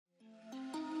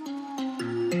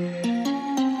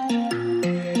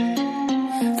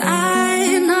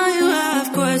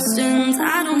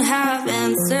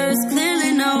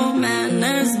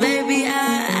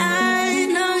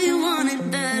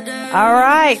All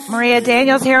right, Maria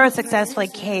Daniels here with Successfully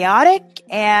Chaotic,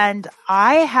 and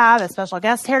I have a special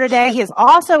guest here today. He is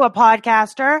also a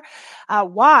podcaster,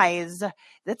 Wise.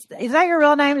 Is that your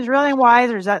real name? Is your real name Wise,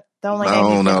 or is that the only name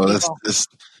you give people?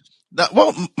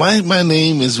 Well, my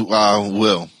name is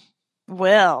Will.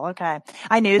 Will, okay.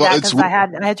 I knew that because I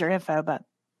had your info, but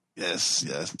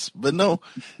yes, but no,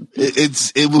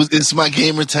 it's my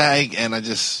gamer tag, and I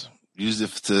just used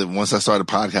it once I started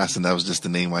podcasting. That was just the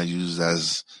name I used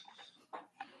as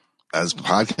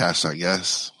podcast, I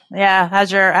guess. Yeah,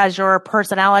 as your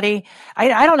personality.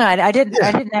 I don't know. I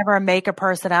didn't ever make a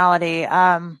personality.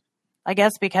 I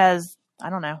guess because I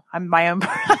don't know. I'm my own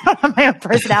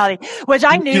personality, which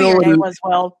I knew your name was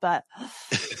Will, but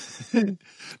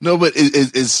no, but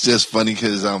it's just funny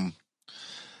because I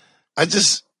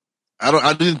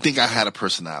didn't think I had a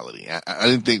personality. I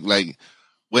didn't think, like,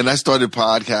 when I started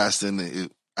podcasting,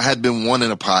 I had been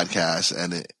wanting a podcast,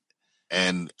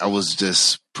 and I was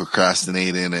just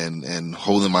procrastinating and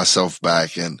holding myself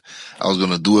back, and I was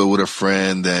going to do it with a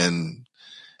friend, and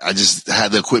I just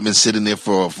had the equipment sitting there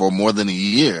for more than a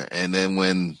year. And then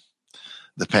when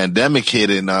the pandemic hit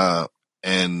and I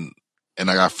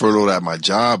got furloughed at my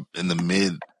job in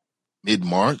the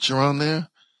mid-March around there,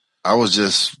 I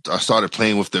started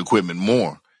playing with the equipment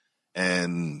more.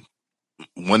 And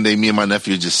one day me and my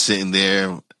nephew just sitting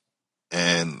there,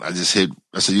 and I said,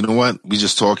 you know what? We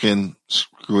just talking.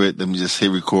 Screw it. Let me just hit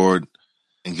record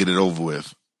and get it over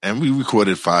with. And we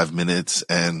recorded 5 minutes,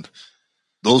 and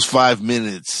those 5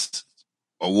 minutes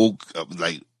awoke up,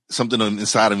 like, something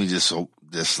inside of me just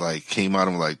like came out.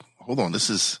 I'm like, hold on, this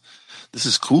is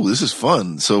cool. This is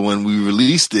fun. So when we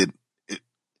released it,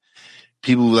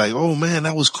 people were like, oh man,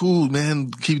 that was cool,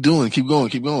 man. Keep going.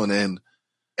 And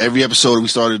every episode we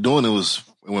started doing, it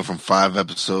went from 5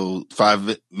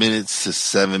 minutes to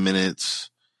 7 minutes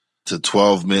to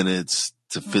 12 minutes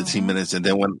to 15 minutes. And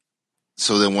then when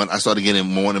I started getting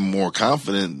more and more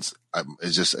confidence, I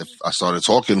started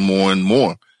talking more and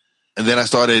more. And then I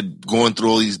started going through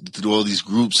all these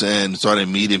groups and started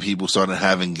meeting people, started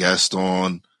having guests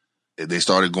on. They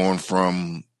started going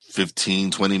from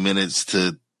 15, 20 minutes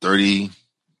to 30,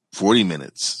 40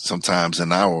 minutes, sometimes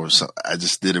an hour. So I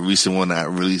just did a recent one that I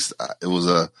released. It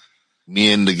was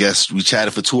me and the guest, we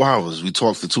chatted for 2 hours. We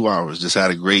talked for 2 hours, just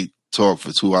had a great talk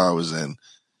for 2 hours. And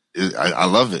I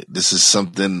love it. This is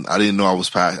something I didn't know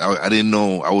I didn't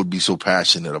know I would be so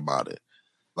passionate about it.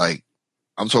 Like,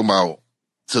 I'm talking about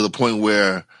to the point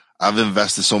where I've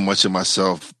invested so much in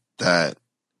myself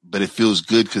but it feels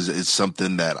good because it's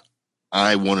something that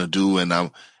I want to do, and I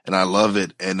love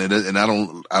it. And I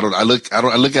look at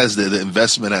the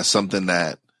investment as something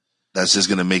that's just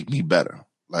going to make me better.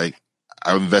 Like,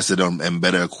 I invested in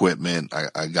better equipment.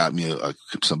 I got me a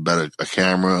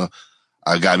camera.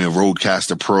 I got me a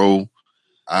Rodecaster Pro.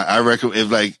 I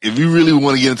recommend, if you really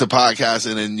want to get into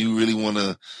podcasting and you really want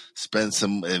to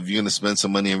if you're going to spend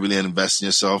some money and really invest in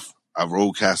yourself, a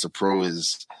Rodecaster Pro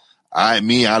I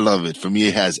love it. For me,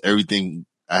 it has everything.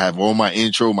 I have all my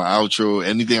intro, my outro,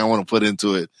 anything I want to put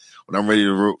into it when I'm ready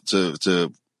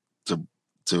to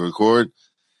record.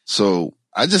 So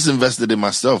I just invested in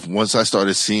myself. Once I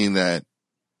started seeing that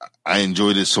I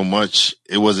enjoyed it so much,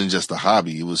 it wasn't just a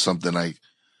hobby. It was something like,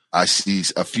 I see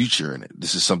a future in it.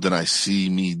 This is something I see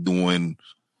me doing.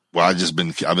 Well, I've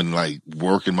been like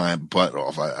working my butt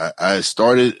off. I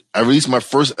released my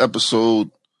first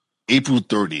episode April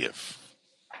 30th.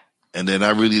 And then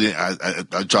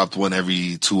I dropped one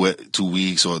every 2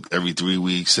 weeks or every 3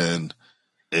 weeks. And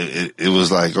it was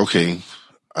like, okay,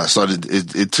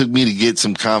 it took me to get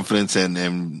some confidence.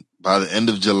 And by the end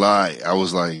of July,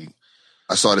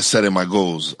 I started setting my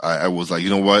goals. I was like, you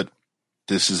know what?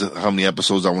 This is how many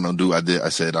episodes I want to do. I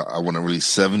said, I want to release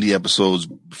 70 episodes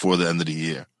before the end of the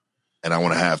year. And I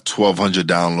want to have 1,200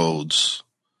 downloads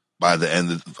by the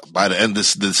end of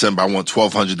this December. I want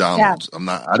 1,200 downloads.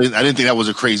 Yeah. I didn't think that was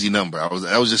a crazy number.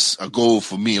 That was just a goal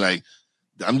for me. Like,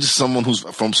 I'm just someone who's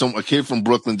a kid from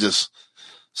Brooklyn, just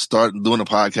starting doing a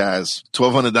podcast.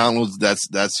 1,200 downloads.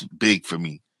 That's big for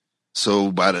me. So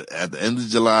at the end of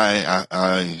July,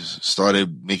 I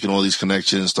started making all these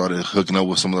connections, started hooking up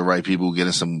with some of the right people,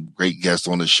 getting some great guests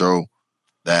on the show.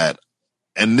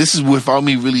 And this is without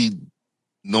me really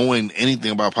knowing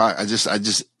anything about podcast. I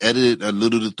just edited a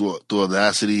little through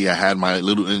Audacity. I had my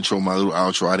little intro, my little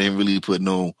outro. I didn't really put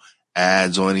no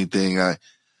ads or anything. I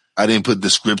didn't put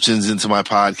descriptions into my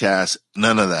podcast.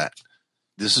 None of that.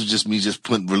 This is just me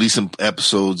releasing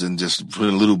episodes and just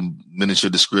putting little miniature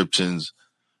descriptions.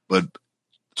 But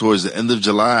towards the end of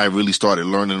July, I really started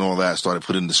learning all that, started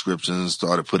putting descriptions,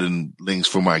 started putting links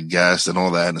for my guests and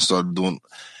all that. And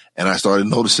I started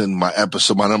noticing my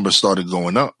numbers started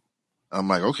going up. I'm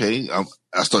like, okay.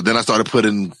 I started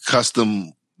putting the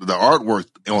artwork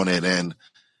on it, and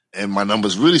my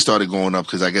numbers really started going up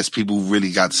because I guess people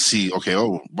really got to see, okay,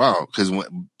 oh, wow. Because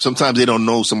sometimes they don't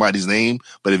know somebody's name,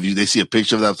 but if they see a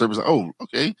picture of that person, oh,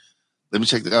 okay, let me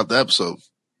check out the episode.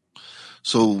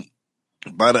 So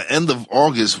by the end of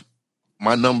August,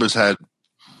 my numbers had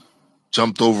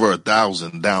jumped over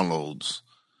 1,000 downloads.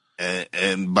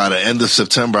 And by the end of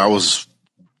September, I was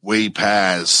way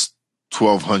past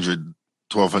 1,200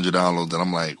 downloads. And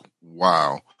I'm like,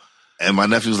 wow. And my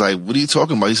nephew was like, what are you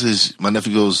talking about? He says, my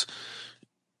nephew goes,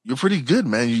 you're pretty good,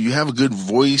 man. You have a good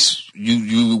voice.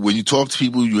 You when you talk to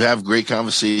people, you have great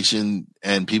conversation,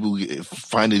 and people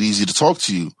find it easy to talk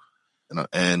to you.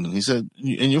 And he said,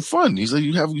 and you're fun. He said,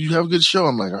 you have a good show.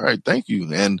 I'm like, all right, thank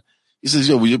you. And he says,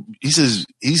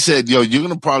 he said, you're going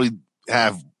to probably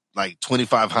have like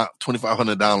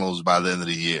 2,500 downloads by the end of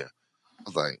the year. I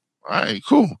was like, all right,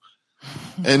 cool.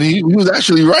 And he was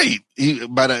actually right.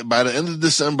 By the end of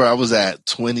December, I was at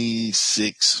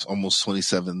 26, almost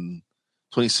 27,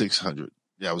 2,600.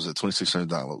 Yeah, I was at 2,600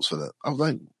 downloads for that. I was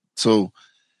like, so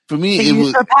for me, so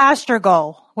you surpassed your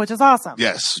goal, which is awesome.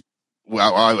 Yes.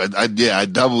 Well, I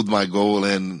doubled my goal,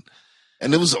 and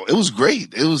it was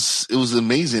great. It was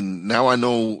amazing. Now I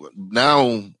know.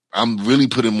 Now I'm really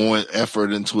putting more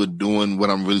effort into it, doing what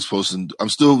I'm really supposed to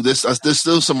do. There's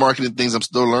still some marketing things I'm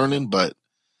still learning, but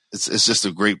it's just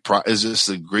it's just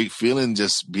a great feeling,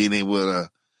 just being able to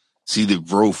see the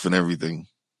growth and everything.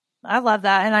 I love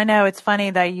that. And I know it's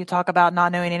funny that you talk about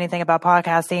not knowing anything about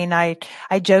podcasting.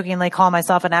 I jokingly call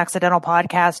myself an accidental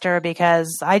podcaster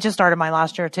because I just started mine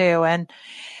last year too. And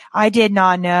I did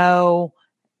not know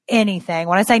anything.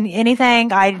 When I say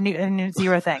anything, I knew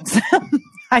zero things.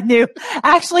 I knew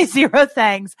actually zero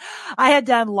things. I had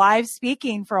done live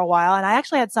speaking for a while, and I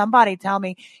actually had somebody tell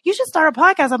me, you should start a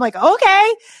podcast. I'm like,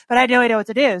 okay, but I had no idea what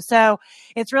to do. So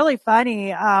it's really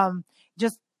funny.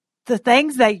 Just the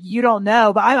things that you don't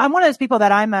know, but I'm one of those people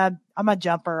that I'm a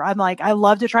jumper. I'm like, I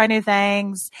love to try new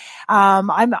things.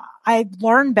 I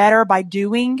learn better by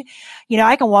doing. You know,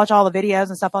 I can watch all the videos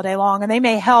and stuff all day long, and they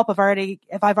may help if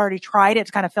I've already tried it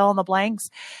to kind of fill in the blanks,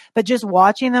 but just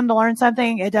watching them to learn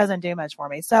something, it doesn't do much for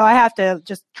me. So I have to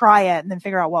just try it and then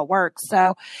figure out what works.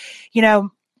 So, you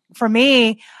know, for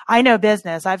me, I know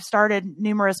business. I've started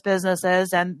numerous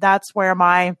businesses, and that's where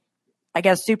my, I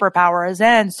guess, superpower is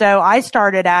in. So I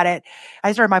started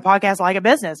my podcast like a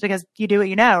business because you do what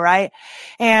you know, right?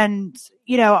 And,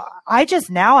 you know, I've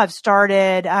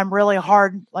started, really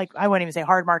hard, like I wouldn't even say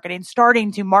hard marketing,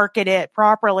 starting to market it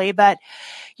properly. But,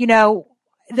 you know,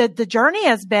 the journey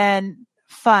has been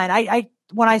fun.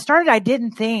 When I started, I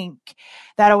didn't think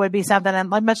that it would be something, and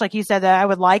much like you said, that I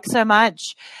would like so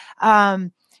much.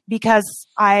 Because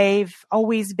I've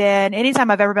always been, anytime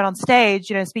I've ever been on stage,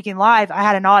 you know, speaking live, I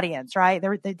had an audience, right?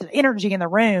 The energy in the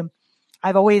room.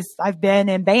 I've been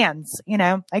in bands, you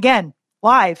know, again,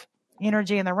 live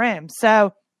energy in the room.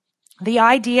 So the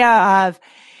idea of,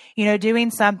 you know,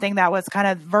 doing something that was kind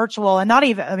of virtual and not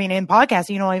even, I mean, in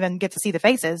podcasting, you don't even get to see the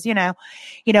faces, you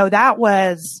know, that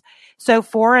was so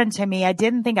foreign to me. I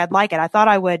didn't think I'd like it. I thought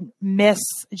I would miss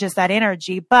just that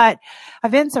energy, but I've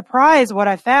been surprised. What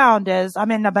I found is I'm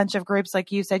in a bunch of groups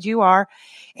like you said you are,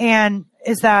 and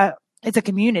is that it's a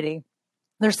community.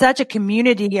 There's such a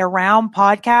community around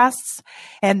podcasts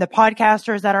and the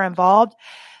podcasters that are involved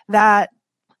that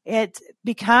it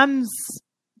becomes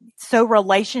so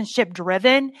relationship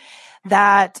driven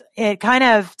that it kind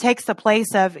of takes the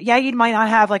place of, yeah, you might not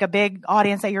have like a big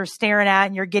audience that you're staring at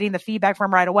and you're getting the feedback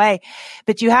from right away,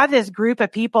 but you have this group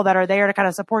of people that are there to kind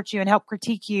of support you and help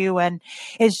critique you. And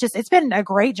it's been a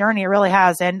great journey. It really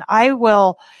has. And I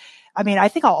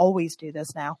think I'll always do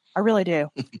this now. I really do.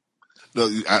 No,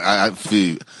 I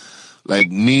feel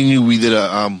like me and you, we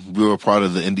were part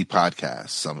of the Indie Podcast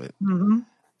Summit. Mm-hmm.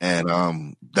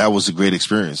 And that was a great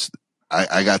experience.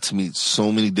 I got to meet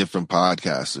so many different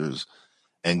podcasters,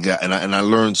 and I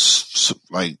learned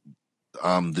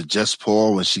the Jess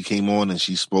Paul, when she came on and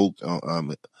she spoke.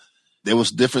 There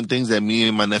was different things that me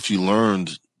and my nephew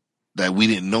learned that we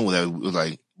didn't know, that was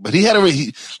like. But he had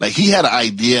an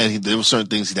idea, and there were certain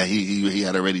things that he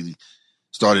had already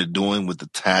started doing with the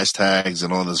hashtags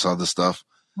and all this other stuff.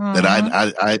 Mm-hmm.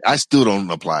 that I still don't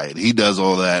apply it. He does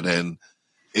all that, and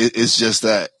it's just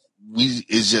that. We've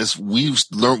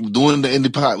learned doing the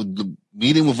indie pod,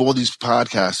 meeting with all these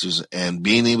podcasters and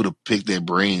being able to pick their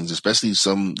brains, especially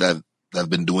some that have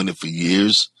been doing it for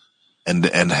years, and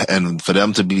for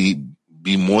them to be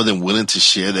more than willing to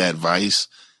share their advice,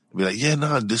 be like, yeah,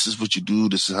 no, this is what you do,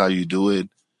 this is how you do it.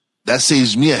 That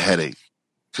saves me a headache,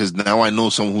 because now I know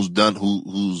someone who's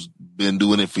been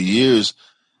doing it for years,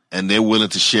 and they're willing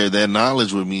to share their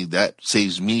knowledge with me, that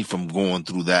saves me from going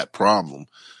through that problem.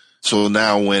 So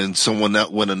now when someone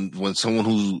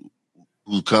who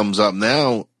comes up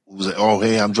now who's like, oh,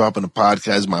 hey, I'm dropping a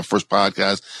podcast, my first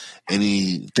podcast,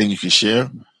 anything you can share?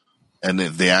 And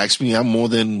if they ask me, I'm more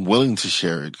than willing to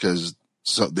share it, because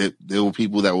there were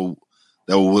people that were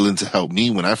willing to help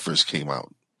me when I first came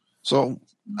out. So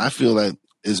I feel that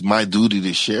it's my duty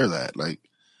to share that. Like,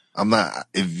 I'm not,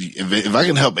 if I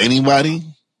can help anybody,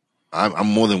 I'm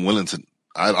more than willing to.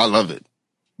 I love it.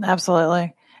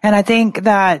 Absolutely. And I think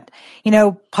that,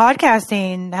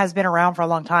 podcasting has been around for a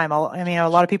long time. I mean, a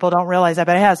lot of people don't realize that,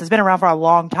 but it has. It's been around for a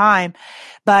long time,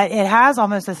 but it has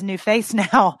almost this new face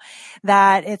now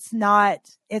that it's not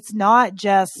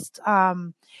just,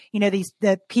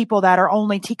 the people that are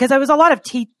only, because there was a lot of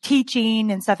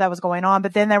teaching and stuff that was going on,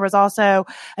 but then there was also,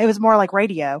 it was more like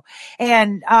radio.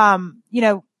 And,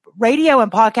 radio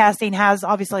and podcasting has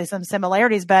obviously some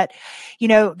similarities, but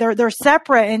they're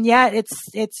separate, and yet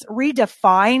it's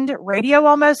redefined radio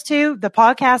almost too. The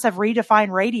podcasts have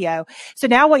redefined radio. So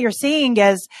now what you're seeing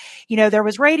is, there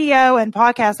was radio and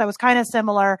podcast that was kind of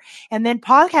similar, and then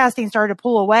podcasting started to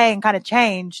pull away and kind of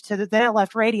change then it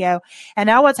left radio. And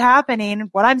now what's happening,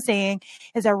 what I'm seeing,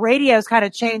 is that radio is kind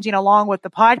of changing along with the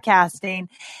podcasting,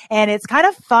 and it's kind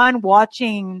of fun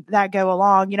watching that go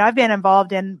along. I've been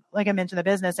involved in, like I mentioned, the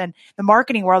business and the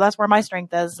marketing world. That's where my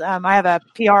strength is. I have a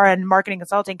PR and marketing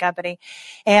consulting company,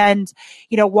 and,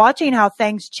 watching how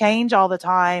things change all the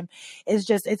time is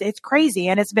just, it's crazy.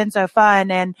 And it's been so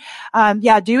fun. And,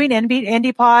 doing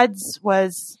indie pods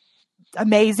was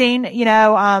amazing.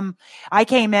 I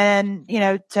came in,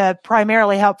 to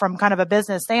primarily help from kind of a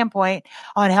business standpoint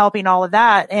on helping all of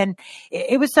that. And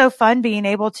it was so fun being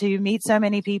able to meet so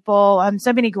many people,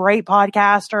 so many great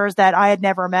podcasters that I had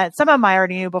never met. Some of them I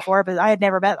already knew before, but I had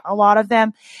never met a lot of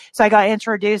them. So I got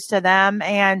introduced to them,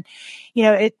 and,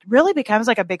 it really becomes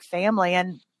like a big family.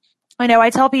 And I know I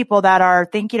tell people that are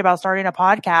thinking about starting a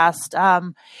podcast,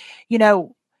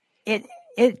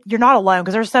 you're not alone,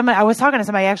 because I was talking to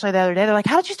somebody actually the other day. They're like,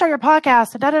 how did you start your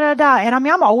podcast? And And I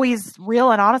mean, I'm always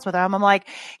real and honest with them. I'm like,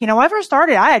 when I first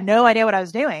started, I had no idea what I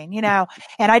was doing, and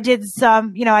I did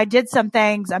some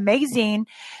things amazing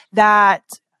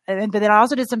but then I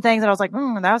also did some things that I was like,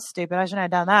 that was stupid. I shouldn't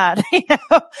have done that,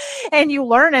 and you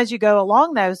learn as you go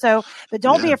along though. So, but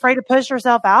don't be afraid to push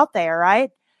yourself out there.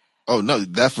 Right. Oh no,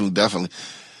 definitely.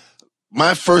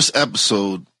 My first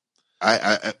episode,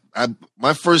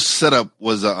 my first setup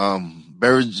was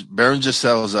Behringer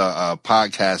sells a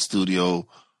podcast studio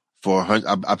for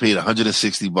I paid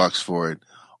 $160 for it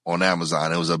on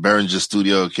Amazon. It was a Behringer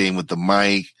studio. It came with the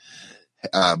mic,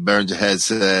 Behringer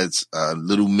headsets, a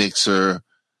little mixer,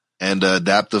 and an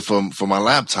adapter for my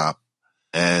laptop.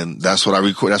 And that's what I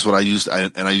record. That's what I used.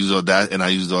 I used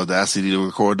Audacity to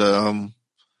record the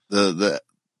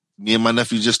me and my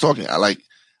nephew just talking. I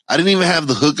didn't even have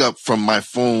the hookup from my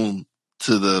phone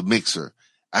to the mixer.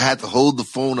 I had to hold the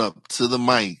phone up to the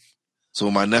mic so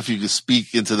my nephew could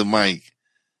speak into the mic,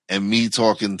 and me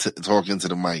talking to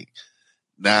the mic.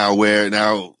 Now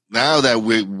that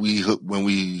when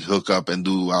we hook up and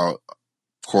do our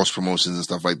course promotions and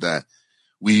stuff like that,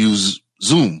 we use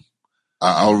Zoom.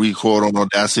 I'll record on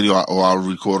Audacity, or I'll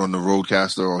record on the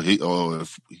Rodecaster, or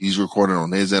if he's recording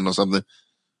on his end or something.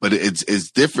 But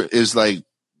it's different. It's like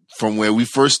from where we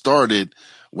first started,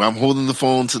 where I'm holding the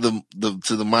phone to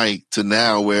the mic, to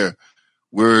now where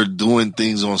we're doing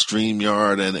things on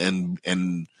StreamYard,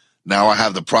 and now I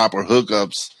have the proper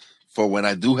hookups for when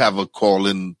I do have a call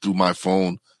in through my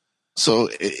phone. So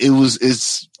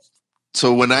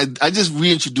so when I just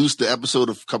reintroduced the episode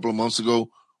a couple of months ago,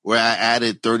 where I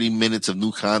added 30 minutes of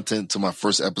new content to my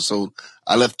first episode.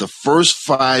 I left the first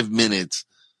 5 minutes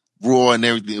raw and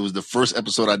everything. It was the first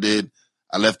episode I did.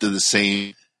 I left it the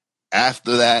same.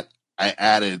 After that, I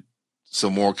added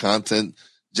some more content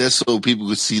just so people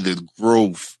could see the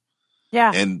growth.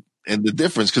 Yeah. And the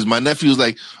difference. Because my nephew was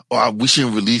like, we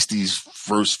shouldn't release these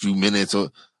first few minutes. I'm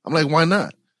like, why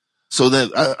not? So then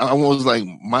I was like,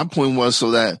 my point was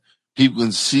so that people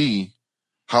can see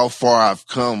how far I've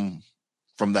come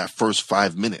from that first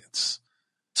 5 minits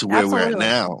to where we're at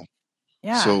now.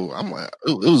 Yeah. So I'm like,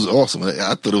 it was awesome.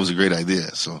 I thought it was a great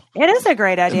idea. So it is a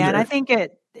great idea. And I think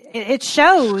it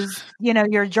shows,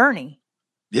 your journey,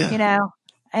 yeah.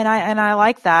 And I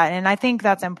like that. And I think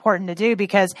that's important to do,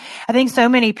 because I think so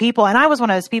many people, and I was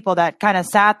one of those people that kind of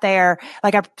sat there,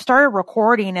 like I started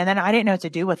recording and then I didn't know what to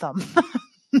do with them.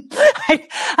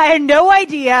 I had no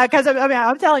idea because I mean,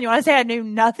 I'm telling you, when I say I knew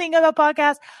nothing about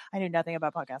podcasts, I knew nothing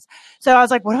about podcasts. So I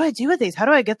was like, what do I do with these? How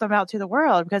do I get them out to the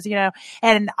world? Because,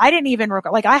 and I didn't even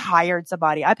record, like I hired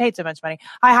somebody. I paid so much money.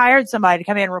 I hired somebody to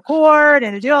come in and record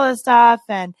and to do all this stuff.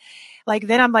 And like,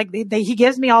 then I'm like, he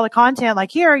gives me all the content,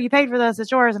 like, here, you paid for this, it's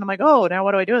yours. And I'm like, oh, now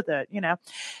what do I do with it?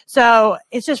 So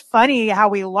it's just funny how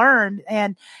we learned.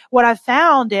 And what I've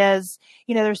found is,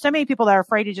 there's so many people that are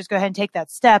afraid to just go ahead and take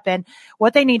that step. And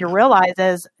what they need to realize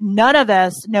is none of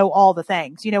us know all the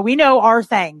things. We know our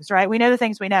things, right? We know the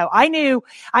things we know. I knew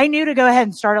to go ahead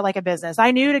and start it like a business.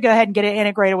 I knew to go ahead and get it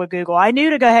integrated with Google. I knew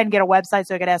to go ahead and get a website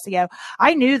so I could SEO.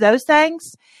 I knew those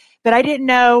things, but I didn't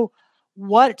know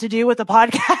what to do with the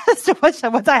podcast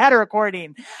once I had a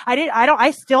recording.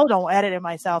 I still don't edit it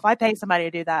myself. I pay somebody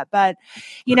to do that. But,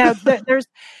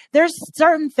 there's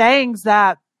certain things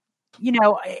that,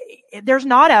 there's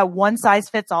not a one size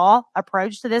fits all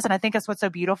approach to this. And I think that's what's so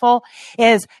beautiful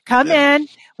is come in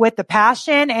with the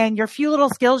passion and your few little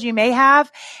skills you may have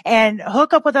and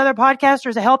hook up with other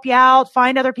podcasters to help you out,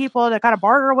 find other people to kind of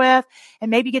barter with,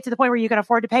 and maybe get to the point where you can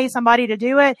afford to pay somebody to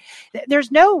do it. There's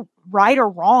no right or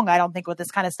wrong, I don't think, with this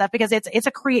kind of stuff because it's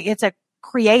a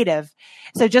creative.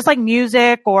 So just like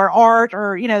music or art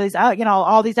or, these,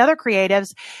 all these other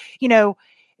creatives,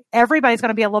 everybody's going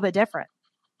to be a little bit different.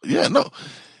 Yeah, no.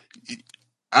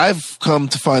 I've come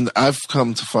to find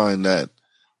that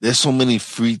there's so many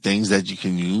free things that you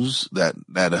can use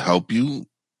that'll help you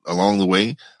along the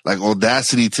way. Like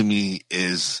Audacity to me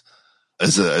is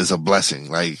a blessing.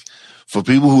 Like for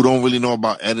people who don't really know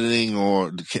about editing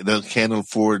or can't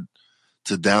afford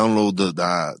to download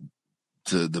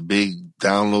the big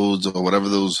downloads or whatever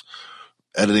those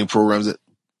editing programs,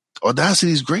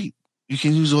 Audacity is great. You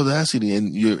can use Audacity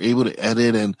and you're able to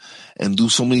edit and do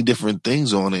so many different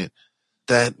things on it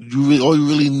that all you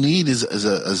really need is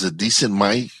a decent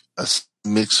mic, a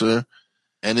mixer.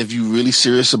 And if you're really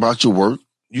serious about your work,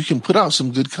 you can put out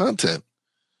some good content.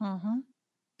 Mm-hmm.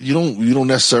 You don't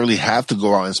necessarily have to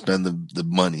go out and spend the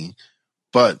money.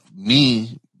 But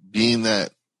me, being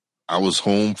that I was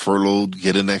home furloughed,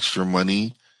 getting extra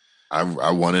money,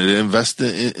 I wanted to invest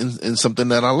in something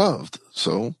that I loved.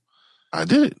 So I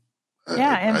did it.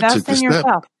 Yeah, invest in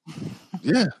yourself.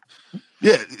 Yeah.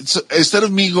 So instead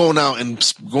of me going out and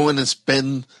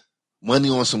spend money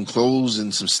on some clothes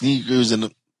and some sneakers,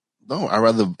 I'd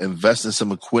rather invest in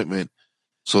some equipment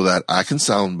so that I can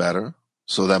sound better,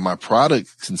 so that my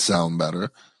product can sound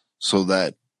better, so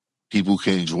that people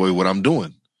can enjoy what I'm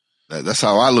doing. That's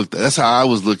how I looked at it. That's how I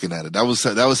was looking at it. That was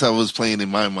how it was playing in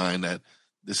my mind, that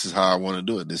this is how I want to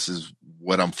do it. This is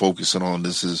what I'm focusing on.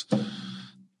 This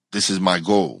is my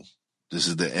goal. This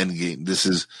is the end game.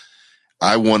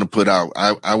 I want to put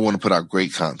out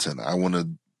great content. I want to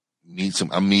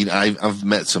meet I've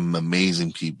met some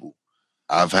amazing people.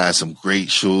 I've had some great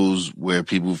shows where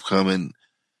people have come in,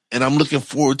 and I'm looking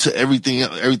forward to everything.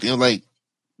 Like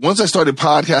once I started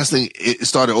podcasting, it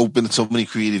started opening so many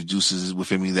creative juices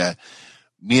within me that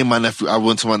me and my nephew, I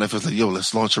went to my nephew, I was like, yo,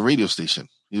 let's launch a radio station.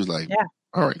 He was like, yeah.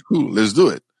 All right, cool. Let's do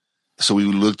it. So we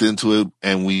looked into it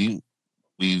and we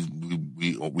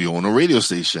own a radio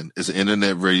station. It's an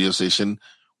internet radio station.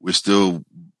 We're still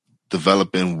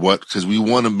developing because we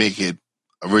want to make it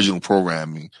original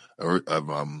programming. Right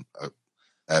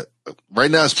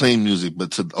now it's playing music, but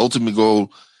the ultimate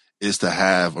goal is to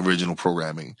have original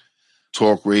programming,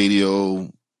 talk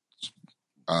radio,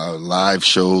 live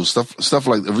shows, stuff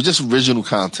like that. Just original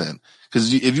content.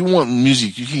 Because if you want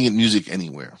music, you can get music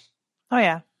anywhere. Oh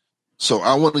yeah. So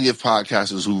I want to give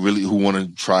podcasters who want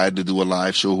to try to do a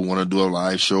live show,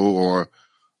 or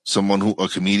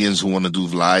comedians who want to do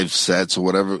live sets or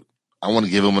whatever. I want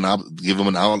to give them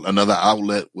another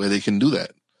outlet where they can do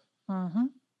that. Mm-hmm.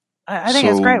 I think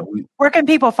it's great. Where can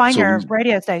people find your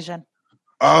radio station?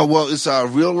 Well, it's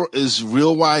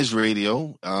RealWise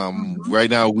Radio. Mm-hmm. Right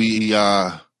now we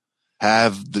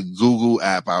have the Google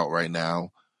app out right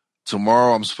now.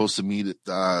 Tomorrow I'm supposed to meet it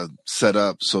set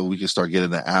up so we can start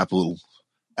getting the Apple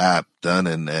app done.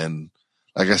 And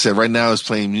like I said, right now it's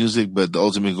playing music, but the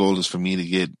ultimate goal is for me to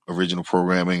get original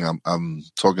programming. I'm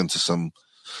talking to some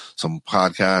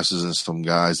podcasters and some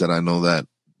guys that I know that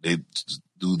they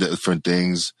do different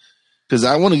things because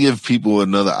I want to give people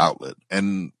another outlet.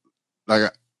 And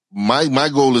like my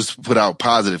goal is to put out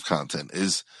positive content.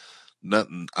 Is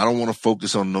nothing. I don't want to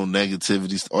focus on no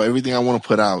negativity or everything I want to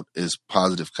put out is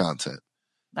positive content.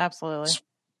 Absolutely.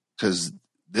 Because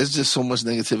there's just so much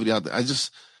negativity out there.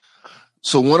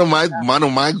 So one of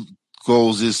my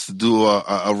goals is to do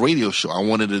a radio show. I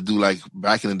wanted to do like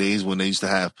back in the days when they used to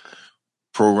have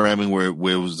programming where it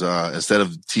was instead of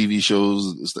TV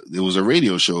shows, it was a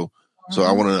radio show So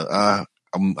I want to,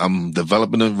 I'm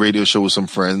developing a radio show with some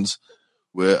friends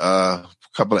with a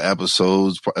couple of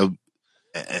episodes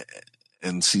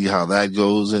and see how that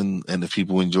goes. And if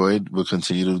people enjoy it, we'll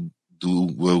continue to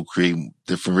we'll create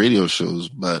different radio shows.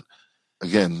 But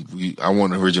again, I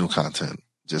want original content.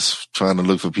 Just trying to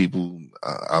look for people.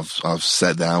 I've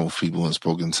sat down with people and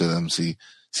spoken to them, see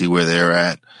where they're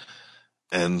at.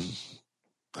 And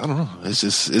I don't know. It's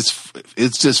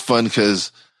just fun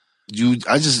because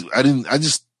I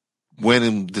just went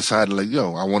and decided like,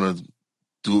 yo, I want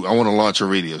to launch a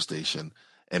radio station,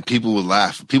 and people would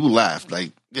laugh. People laughed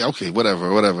like, yeah, okay,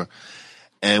 whatever.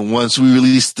 And once we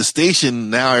released the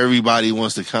station, now everybody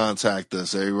wants to contact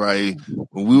us. Everybody,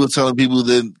 when we were telling people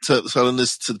telling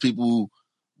this to the people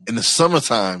in the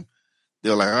summertime,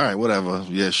 they're like, all right, whatever.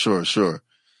 Yeah, sure.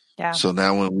 Yeah. So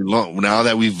now now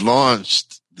that we've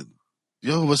launched,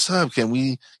 yo, what's up? Can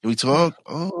we talk?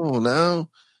 Oh, now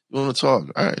you want to talk?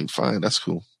 All right, fine. That's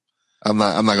cool. I'm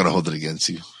not going to hold it against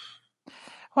you.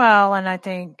 Well, and I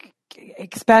think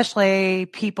especially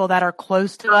people that are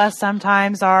close to us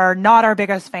sometimes are not our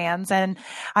biggest fans. And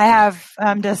I have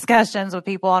discussions with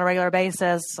people on a regular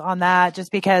basis on that,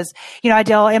 just because, I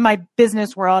deal in my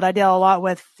business world, I deal a lot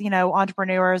with,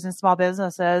 entrepreneurs and small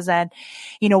businesses. And,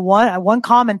 one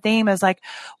common theme is like,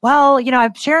 well,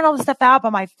 I'm sharing all this stuff out,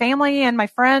 but my family and my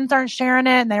friends aren't sharing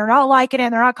it and they're not liking it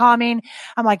and they're not commenting.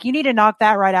 I'm like, you need to knock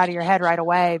that right out of your head right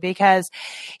away, because,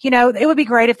 it would be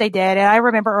great if they did. And I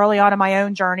remember early on in my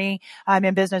own journey,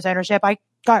 in business ownership, I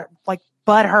got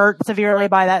butt hurt severely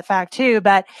by that fact too.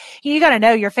 But you got to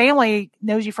know your family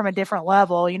knows you from a different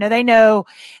level. They know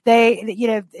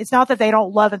it's not that they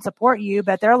don't love and support you,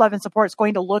 but their love and support is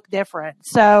going to look different.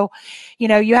 So,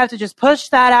 you have to just push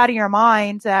that out of your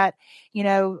mind that,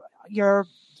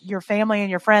 your family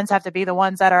and your friends have to be the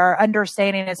ones that are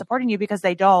understanding and supporting you, because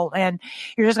they don't. And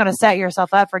you're just going to set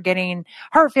yourself up for getting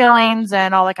hurt feelings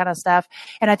and all that kind of stuff.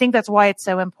 And I think that's why it's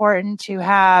so important to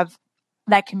have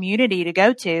that community to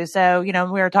go to. So, we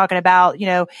were talking about,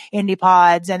 indie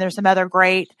pods, and there's some other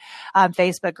great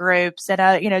Facebook groups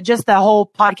and, just the whole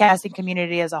podcasting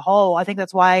community as a whole. I think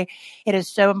that's why it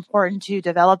is so important to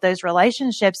develop those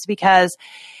relationships, because,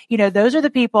 those are the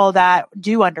people that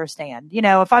do understand.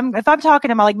 If I'm talking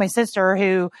to my sister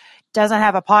who doesn't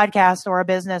have a podcast or a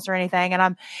business or anything, and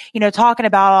I'm, talking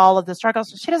about all of the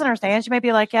struggles, she doesn't understand. She may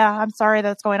be like, yeah, I'm sorry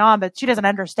that's going on, but she doesn't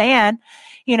understand,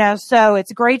 so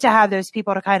it's great to have those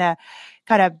people to kind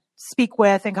of speak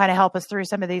with and kind of help us through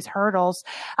some of these hurdles.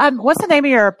 What's the name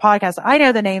of your podcast? I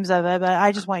know the names of it, but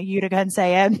I just want you to go ahead and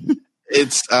say it.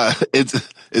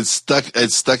 It's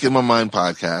Stuck in My Mind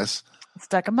podcast.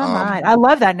 Stuck in My Mind. I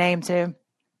love that name too.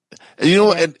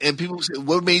 And and people say,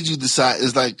 what made you decide?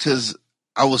 Is like, cause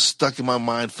I was stuck in my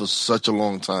mind for such a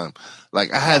long time.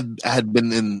 Like I had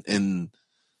been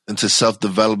into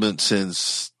self-development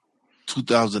since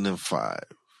 2005,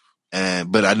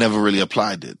 but I never really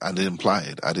applied it. I didn't apply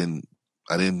it. I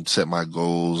didn't set my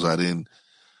goals. I didn't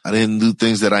do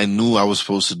things that I knew I was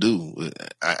supposed to do.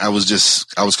 I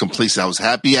was complacent. I was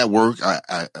happy at work.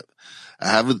 I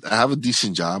have a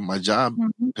decent job. My job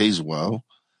pays well.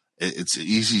 It's an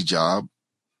easy job.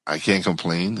 I can't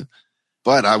complain.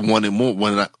 But I wanted more.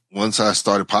 Once I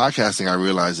started podcasting, I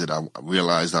realized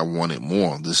I wanted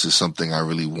more. This is something I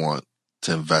really want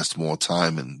to invest more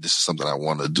time in. This is something I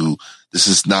want to do. This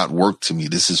is not work to me.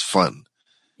 This is fun.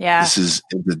 Yeah. This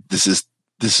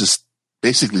is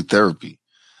basically therapy.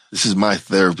 This is my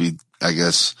therapy, I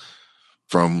guess,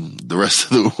 from the rest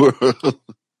of the world.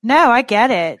 No, I get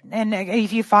it. And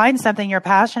if you find something you're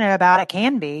passionate about, it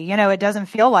can be, it doesn't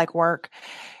feel like work.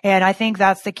 And I think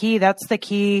that's the key. That's the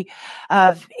key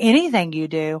of anything you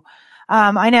do.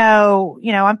 I know,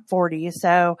 I'm 40.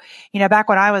 So, back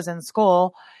when I was in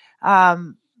school,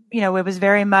 it was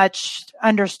very much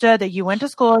understood that you went to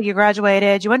school, you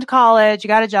graduated, you went to college, you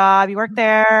got a job, you worked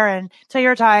there until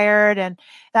you're retired, and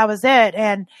that was it.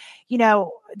 And, I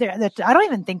don't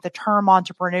even think the term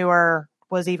entrepreneur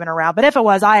was even around, but if it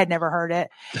was, I had never heard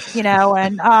it,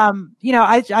 and,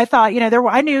 I thought,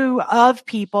 I knew of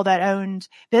people that owned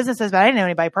businesses, but I didn't know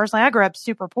anybody personally. I grew up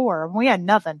super poor. We had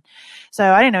nothing. So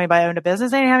I didn't know anybody owned a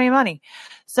business. They didn't have any money.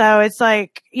 So it's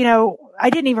like, I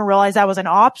didn't even realize that was an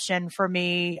option for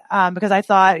me, because I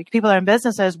thought people that own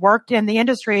businesses worked in the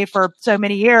industry for so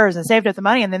many years and saved up the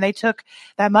money. And then they took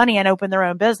that money and opened their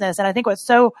own business. And I think what's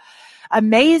so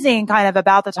amazing kind of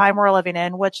about the time we're living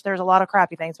in, which there's a lot of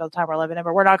crappy things about the time we're living in,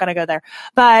 but we're not going to go there.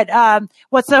 But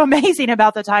what's so amazing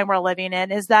about the time we're living in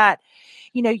is that,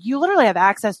 you literally have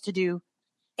access to do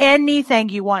anything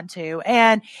you want to.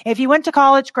 And if you went to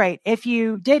college, great. If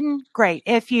you didn't, great.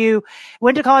 If you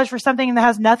went to college for something that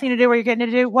has nothing to do what you're getting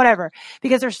to do, whatever.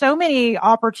 Because there's so many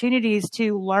opportunities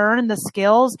to learn the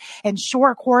skills and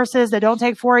short courses that don't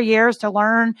take 4 years to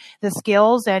learn the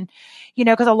skills. And,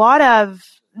 because a lot of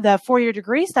the 4-year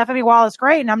degree stuff, I mean, while it's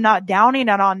great and I'm not downing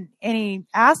it on any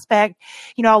aspect,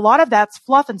 a lot of that's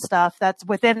fluff and stuff that's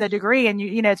within the degree. And,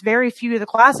 it's very few of the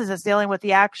classes that's dealing with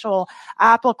the actual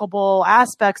applicable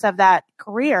aspects of that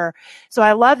career. So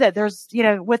I love that there's,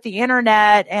 with the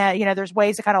internet and, there's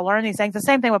ways to kind of learn these things. The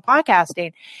same thing with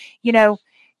podcasting.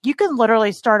 You can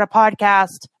literally start a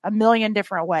podcast a million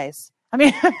different ways. I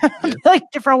mean, like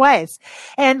different ways.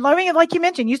 And like you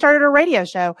mentioned, you started a radio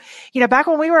show, back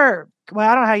when we were, well,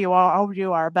 I don't know how old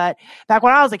you are, but back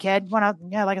when I was a kid, like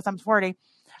I said, I'm 40,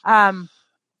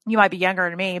 you might be younger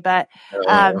than me, but,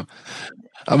 I'm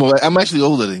actually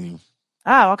older than you.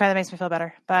 Oh, okay. That makes me feel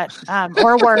better, but,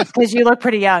 or worse, because you look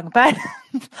pretty young, but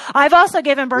I've also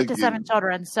given birth to 7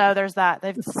 children. So there's that.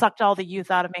 They've sucked all the youth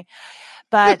out of me,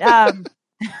 but,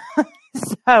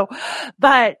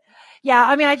 yeah,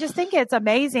 I mean, I just think it's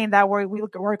amazing that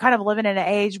we're kind of living in an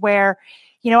age where,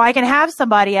 I can have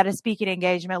somebody at a speaking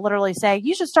engagement literally say,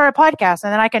 you should start a podcast.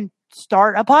 And then I can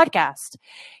start a podcast.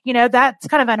 That's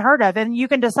kind of unheard of. And you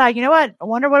can decide, what? I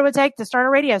wonder what it would take to start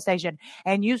a radio station.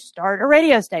 And you start a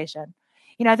radio station.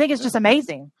 I think it's just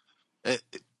amazing.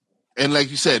 And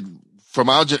like you said,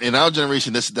 in our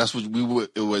generation, that's what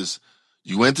it was.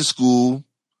 You went to school,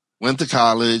 went to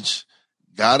college,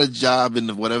 got a job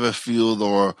in whatever field,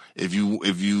 or if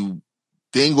you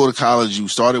didn't go to college, you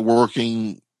started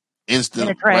working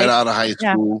right out of high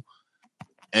school,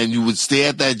 and you would stay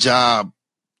at that job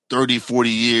 30, 40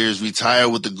 years, retire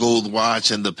with the gold watch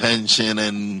and the pension,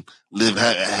 and live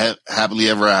happily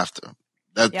ever after.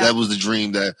 That was the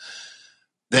dream. That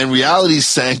then reality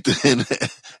sank in,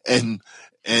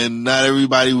 and not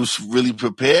everybody was really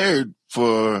prepared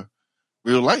for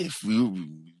real life.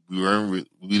 We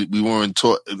weren't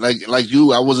taught like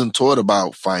you. I wasn't taught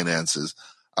about finances.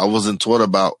 I wasn't taught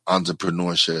about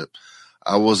entrepreneurship.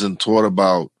 I wasn't taught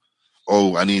about,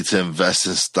 I need to invest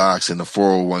in stocks in the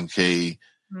 401k.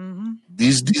 Mm-hmm.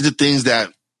 These are things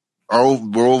that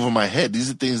were over my head.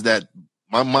 These are things that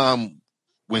my mom,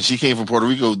 when she came from Puerto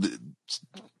Rico,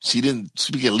 she didn't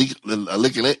speak a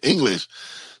lick of English,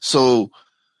 so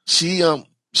she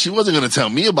wasn't going to tell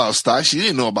me about stocks. She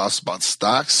didn't know about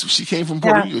stocks. She came from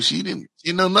Puerto Rico. She didn't,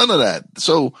 know none of that.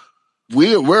 So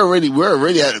we're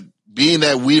already at, being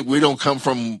that we don't come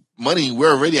from money,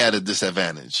 we're already at a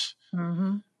disadvantage.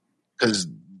 Because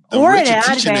or an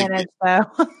advantage, though.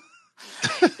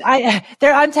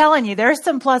 I'm telling you, there's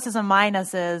some pluses and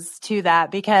minuses to that,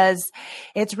 because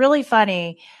it's really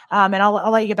funny. And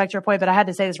I'll let you get back to your point, but I had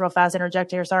to say this real fast,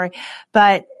 interject here. Sorry.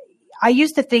 But I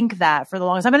used to think that for the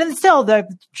longest time. And still,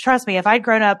 trust me, if I'd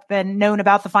grown up and known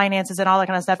about the finances and all that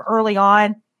kind of stuff early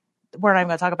on, we're not even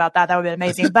going to talk about that. That would be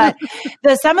amazing. But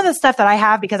some of the stuff that I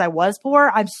have, because I was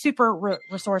poor, I'm super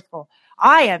resourceful.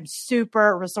 I am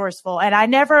super resourceful. And I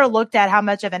never looked at how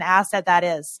much of an asset that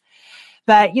is.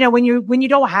 But, when you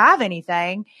don't have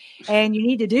anything and you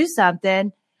need to do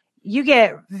something, you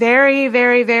get very,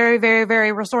 very, very, very,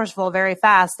 very resourceful very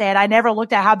fast. And I never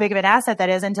looked at how big of an asset that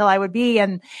is until I would be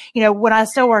in, when I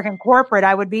still work in corporate,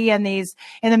 I would be in the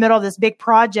middle of this big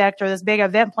project or this big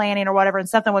event planning or whatever, and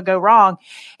something would go wrong,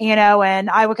 and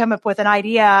I would come up with an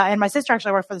idea, and my sister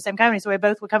actually worked for the same company. So we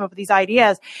both would come up with these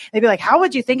ideas. They'd be like, how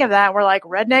would you think of that? We're like,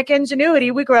 redneck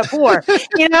ingenuity. We grew up poor,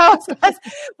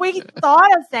 we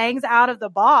thought of things out of the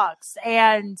box.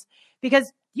 And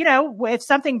because, if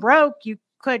something broke, you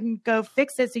couldn't go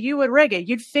fix it, so you would rig it.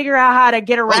 You'd figure out how to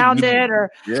get around it,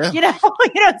 or you know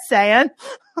what I'm saying?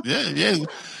 Yeah.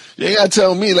 You gotta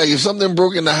tell me, like, if something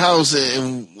broke in the house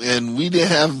and we didn't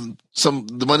have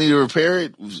the money to repair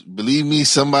it, believe me,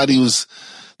 somebody was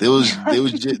they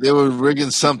were rigging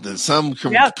something. Some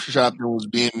contraption was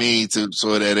being made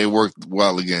so that it worked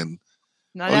well again.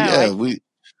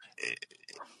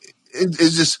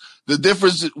 It's just the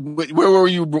difference. Where were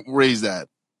you raised at?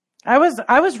 I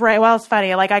was raised, well, it's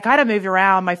funny. Like, I kind of moved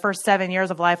around my first 7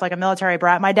 years of life, like a military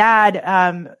brat. My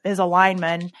dad, is a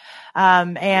lineman.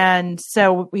 And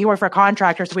so he worked for a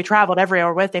contractor. So we traveled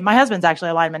everywhere with him. My husband's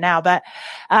actually a lineman now, but,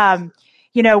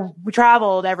 we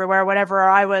traveled everywhere. Whenever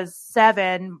I was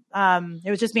 7, it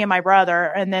was just me and my brother.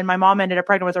 And then my mom ended up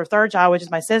pregnant with her third child, which is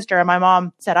my sister. And my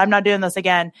mom said, I'm not doing this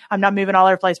again. I'm not moving all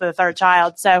over the place with a third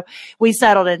child. So we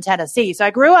settled in Tennessee. So I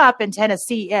grew up in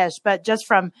Tennessee-ish, but just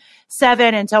from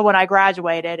 7 until when I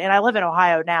graduated. And I live in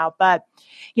Ohio now. But,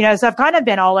 so I've kind of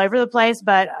been all over the place,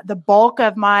 but the bulk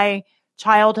of my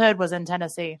childhood was in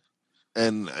Tennessee.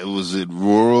 And was it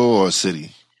rural or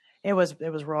city? It was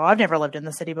rural. I've never lived in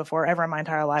the city before, ever in my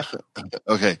entire life.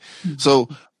 Okay. So,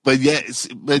 but yet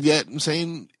I'm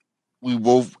saying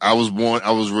I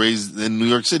was raised in New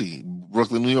York City,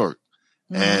 Brooklyn, New York.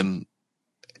 Mm-hmm. And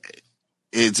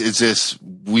it's just,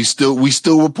 we still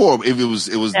were poor. If it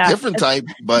was different type,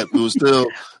 but it was still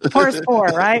poor is poor,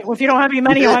 right? Well, if you don't have any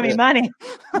money, you don't have any money.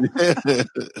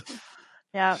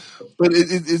 Yeah. But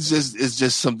it's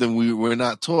just something we're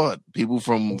not taught. People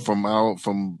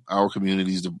from our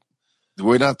communities,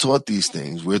 we're not taught these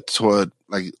things. We're taught,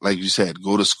 like you said,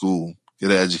 go to school,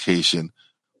 get an education,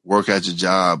 work at your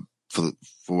job for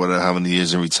whatever, how many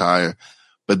years, and retire.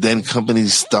 But then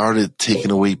companies started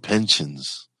taking away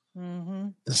pensions. Mm-hmm.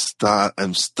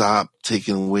 And stop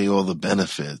taking away all the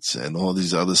benefits and all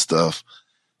these other stuff.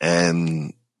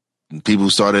 And people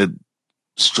started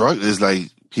struggling. It's like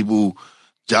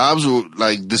jobs were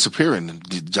like disappearing.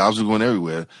 Jobs were going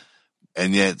everywhere.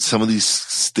 And yet some of these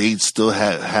states still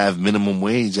have minimum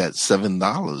wage at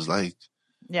 $7. Like,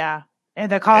 yeah. And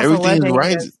the cost everything of living is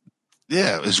rising.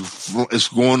 Yeah. It's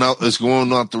going out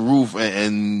the roof,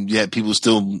 and yet people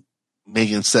still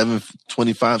making $7.25,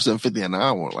 $7.50 an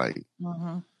hour. Like,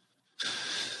 mm-hmm.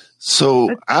 So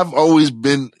I've always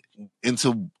been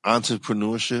into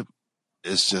entrepreneurship.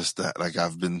 It's just that, like, I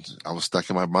was stuck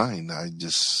in my mind. I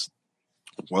just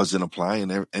wasn't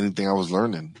applying anything I was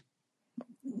learning.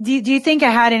 Do you think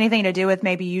it had anything to do with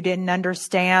maybe you didn't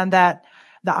understand that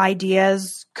the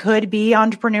ideas could be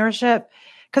entrepreneurship?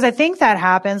 Because I think that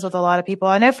happens with a lot of people.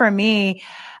 I know for me,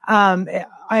 when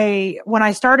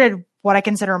I started what I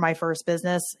consider my first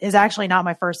business is actually not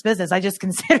my first business. I just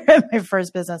consider it my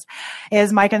first business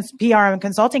is my PR and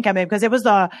consulting company, because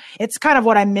it's kind of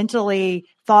what I mentally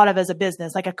thought of as a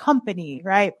business, like a company,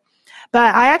 right?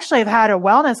 But I actually have had a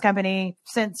wellness company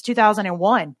since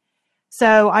 2001.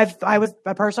 So I was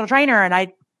a personal trainer, and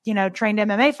I, trained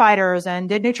MMA fighters and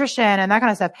did nutrition and that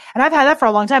kind of stuff. And I've had that for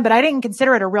a long time, but I didn't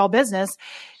consider it a real business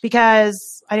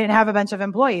because I didn't have a bunch of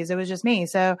employees. It was just me.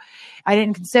 So I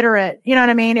didn't consider it, you know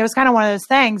what I mean? It was kind of one of those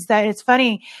things that it's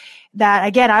funny that,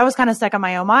 again, I was kind of stuck in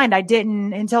my own mind. I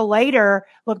didn't until later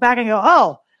look back and go,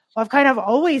 oh, well, I've kind of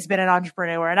always been an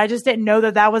entrepreneur. And I just didn't know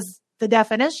that was the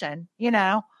definition,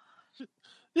 Yeah,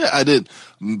 I did.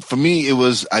 For me,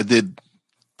 I did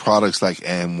products like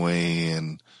Amway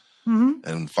and mm-hmm.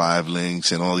 and 5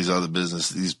 Links and all these other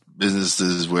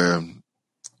businesses where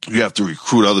you have to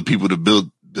recruit other people to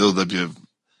build up your,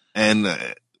 and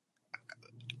I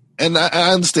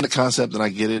understand the concept and I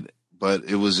get it, but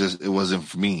it wasn't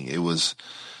for me.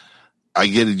 I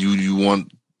get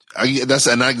it.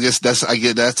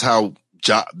 That's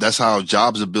how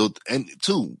jobs are built, and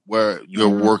too, where you're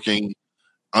mm-hmm. working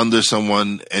under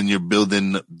someone and you're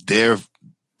building their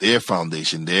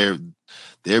foundation, their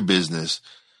business.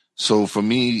 So for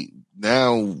me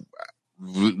now,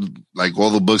 like,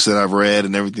 all the books that I've read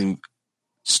and everything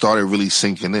started really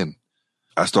sinking in.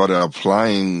 I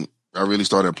really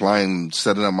started applying,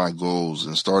 setting up my goals,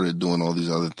 and started doing all these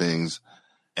other things,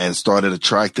 and started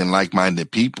attracting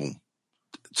like-minded people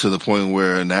to the point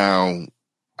where now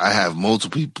I have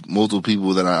multiple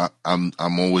people that I'm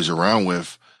always around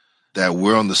with, that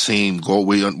we're on the same goal.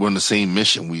 We're on the same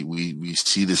mission. We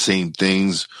see the same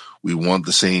things. We want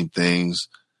the same things,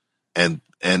 and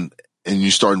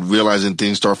you start realizing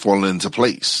things start falling into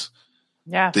place.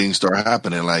 Yeah, things start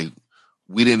happening. Like,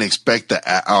 we didn't expect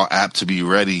our app to be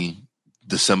ready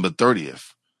December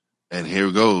 30th, and here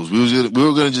it goes. We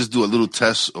were gonna just do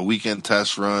a weekend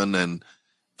test run, and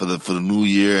for the new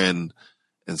year, and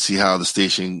see how the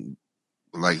station,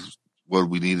 like, what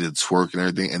we needed to work and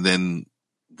everything, and then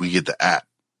we get the app,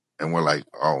 and we're like,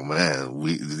 oh man,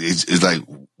 it's like,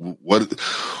 what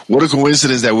a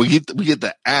coincidence that we get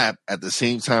the app at the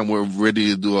same time we're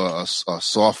ready to do a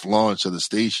soft launch of the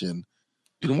station.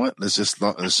 You know what? Let's just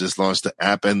launch the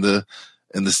app and the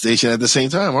station at the same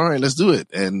time. All right, let's do it.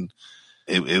 And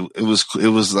it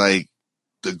was like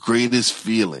the greatest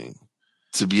feeling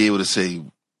to be able to say,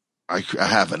 I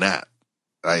have an app,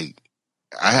 like,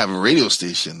 I have a radio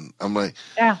station. I'm like,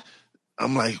 yeah.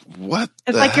 I'm like, what?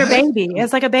 It's like your baby.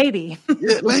 It's like a baby.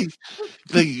 Yeah, like,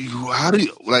 how do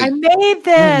you, like? I made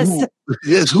this.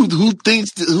 Who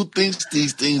thinks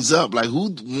these things up? Like,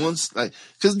 who wants, like?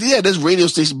 Because there's radio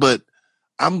station, but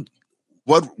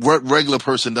what regular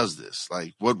person does this?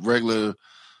 Like, what regular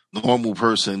normal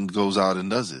person goes out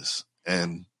and does this?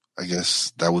 And I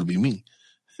guess that would be me.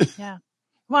 Yeah.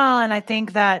 Well, and I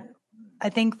think that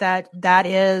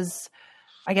is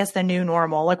I guess the new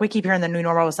normal. Like we keep hearing the new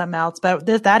normal with something else, but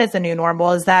that is the new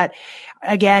normal, is that,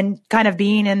 again, kind of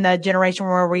being in the generation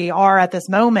where we are at this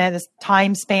moment, this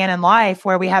time span in life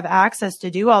where we have access to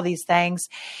do all these things.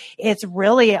 It's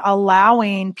really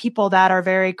allowing people that are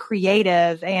very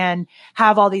creative and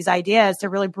have all these ideas to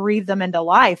really breathe them into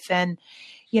life. And,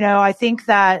 I think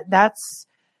that that's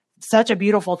such a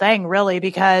beautiful thing, really,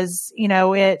 because,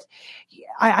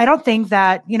 I don't think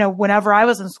that, whenever I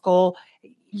was in school,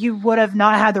 you would have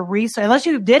not had the resource, unless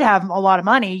you did have a lot of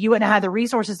money, you wouldn't have had the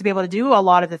resources to be able to do a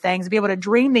lot of the things, to be able to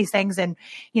dream these things and,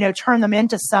 turn them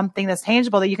into something that's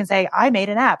tangible that you can say, I made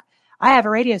an app. I have a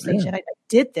radio station. I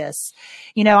did this.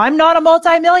 I'm not a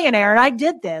multimillionaire and I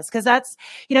did this. Cause that's,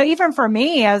 even for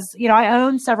me, as, I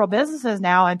own several businesses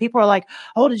now, and people are like,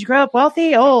 oh, did you grow up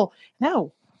wealthy? Oh,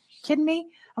 no. You kidding me?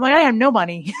 I'm like, I have no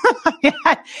money.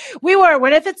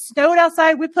 If it snowed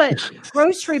outside, we put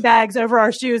grocery bags over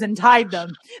our shoes and tied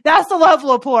them. That's the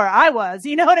level of poor I was.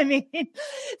 You know what I mean?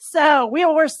 So we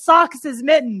would wear socks as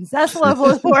mittens. That's the level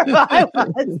of poor I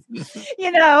was.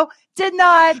 Did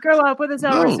not grow up with a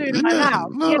silver spoon in my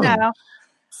mouth,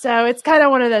 So it's kind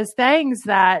of one of those things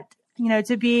that,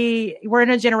 we're in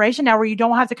a generation now where you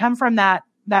don't have to come from that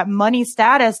money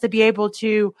status to be able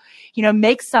to,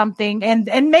 make something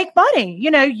and make money.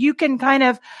 You can kind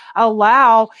of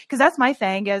allow, because that's my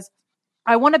thing is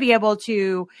I want to be able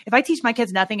to, if I teach my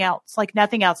kids nothing else,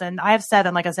 and I have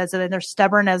 7, like I said, so then they're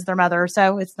stubborn as their mother.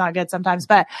 So it's not good sometimes,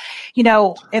 but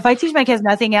if I teach my kids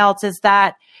nothing else, is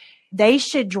that they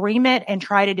should dream it and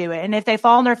try to do it. And if they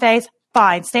fall on their face,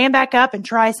 fine, stand back up and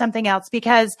try something else,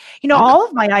 because, all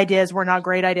of my ideas were not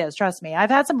great ideas. Trust me. I've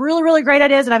had some really, really great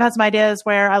ideas, and I've had some ideas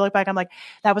where I look back, I'm like,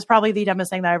 that was probably the dumbest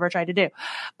thing that I ever tried to do.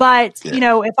 But,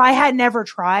 if I had never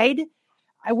tried,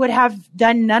 I would have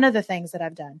done none of the things that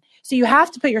I've done. So you have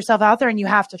to put yourself out there and you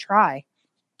have to try.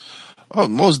 Oh,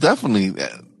 most definitely.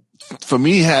 For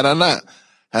me, I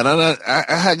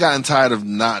had gotten tired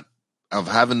of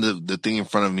having the thing in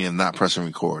front of me and not pressing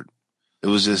record. It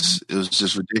was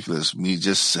just ridiculous. Me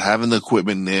just having the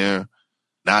equipment there,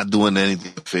 not doing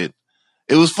anything with it.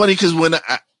 It was funny because when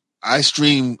I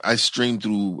stream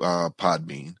through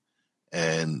Podbean,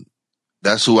 and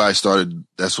that's who I started.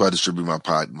 That's who I distribute my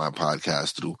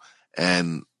podcast through.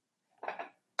 And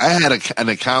I had an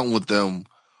account with them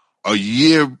a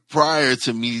year prior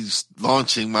to me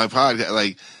launching my podcast.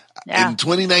 Like in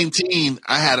 2019,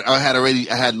 I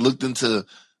had looked into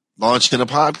launching a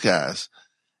podcast.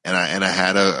 And I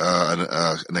had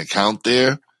an account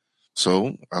there,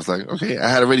 so I was like, okay. I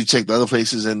had already checked other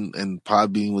places, and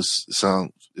Podbean was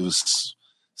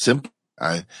simple.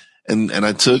 I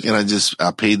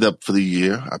paid up for the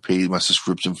year. I paid my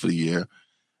subscription for the year,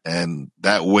 and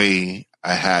that way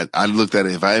I looked at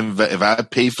it. If I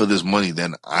pay for this money,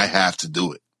 then I have to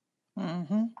do it.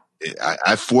 Mm-hmm.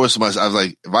 I forced myself. I was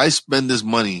like, if I spend this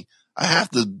money, I have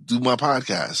to do my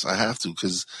podcast. I have to,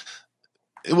 because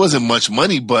it wasn't much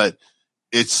money, but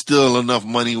it's still enough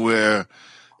money where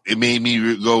it made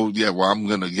me go, yeah, well, I'm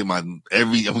gonna get my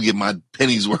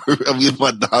pennies worth, I'm gonna get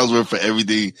my dollars worth for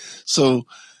everything. So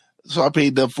I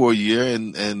paid up for a year,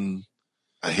 and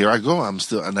here I go. I'm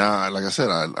still now, like I said,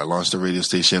 I launched a radio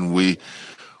station. We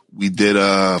did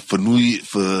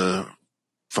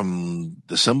from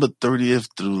December 30th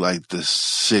through like the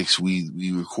 6th, we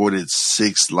recorded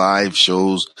 6 live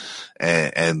shows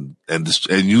and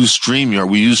used StreamYard.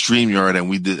 We used StreamYard, and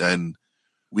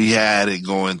we had it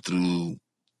going through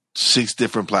 6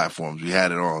 different platforms. We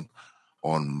had it on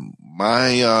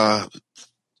my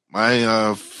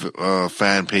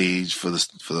fan page for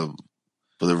the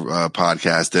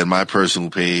podcast, then my personal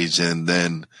page, and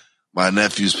then my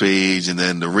nephew's page, and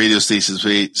then the radio station's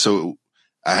page. So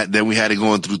then we had it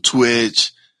going through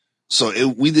Twitch. So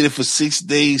we did it for 6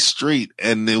 days straight,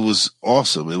 and it was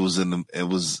awesome. It was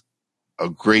a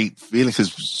great feeling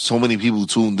because so many people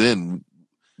tuned in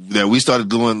that we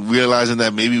started realizing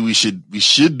that maybe we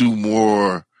should do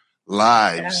more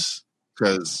lives,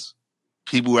 because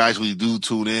people actually do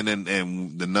tune in,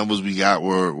 and the numbers we got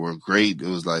were great. It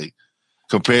was like,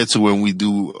 compared to when we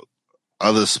do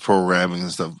other programming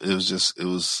and stuff, it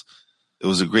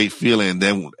was a great feeling. And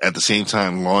then at the same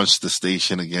time, launched the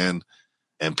station again,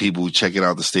 and people checking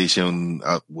out the station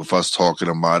with us talking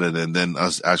about it, and then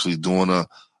us actually doing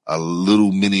a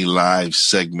little mini live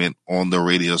segment on the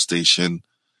radio station.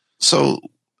 So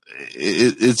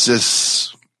it's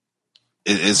just,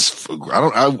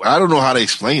 I don't know how to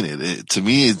explain it. To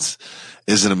me,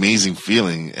 it's an amazing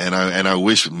feeling. And I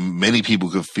wish many people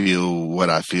could feel what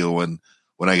I feel when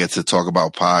I get to talk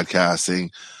about podcasting,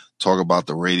 talk about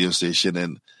the radio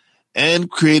station,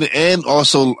 and create, and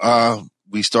also,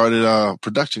 we started a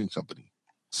production company.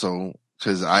 So,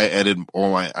 because I edit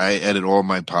all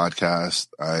my podcasts.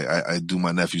 I do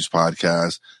my nephew's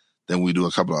podcast. Then we do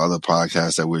a couple of other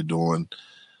podcasts that we're doing.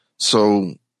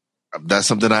 So that's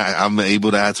something I'm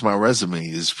able to add to my resume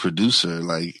is producer.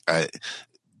 Like I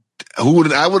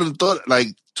would have thought like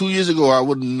 2 years ago, I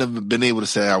would have never been able to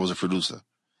say I was a producer.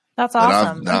 That's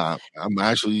awesome. I'm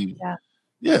actually,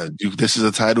 this is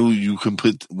a title you can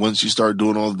put once you start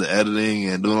doing all the editing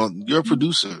and doing all, you're a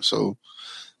producer. So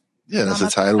yeah, that's a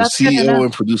title, CEO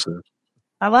and producer.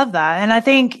 I love that. And I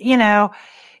think,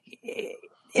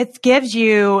 it gives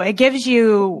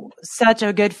you such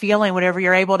a good feeling whenever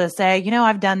you're able to say,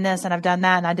 I've done this and I've done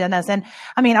that and I've done this. And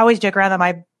I mean, I always joke around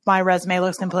that my resume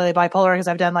looks completely bipolar because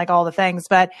I've done like all the things,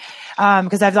 but,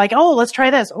 cause I've like, oh, let's try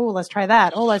this. Oh, let's try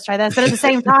that. Oh, let's try this. But at the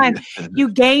same time, you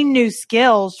gain new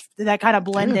skills that kind of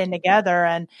blend in together.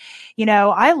 And,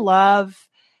 I love,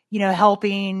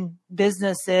 helping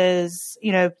businesses,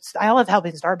 I love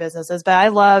helping start businesses, but I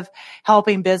love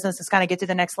helping businesses kind of get to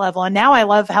the next level. And now I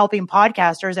love helping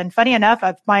podcasters. And funny enough,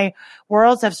 my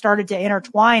worlds have started to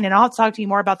intertwine, and I'll talk to you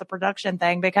more about the production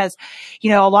thing because,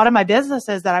 a lot of my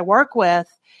businesses that I work with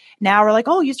now we're like,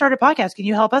 oh, you started a podcast. Can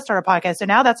you help us start a podcast? So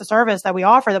now that's a service that we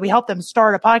offer, that we help them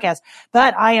start a podcast.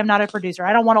 But I am not a producer.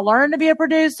 I don't want to learn to be a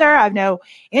producer. I have no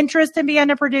interest in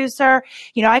being a producer.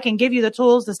 I can give you the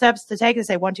tools, the steps to take to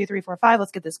say 1, 2, 3, 4, 5,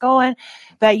 let's get this going.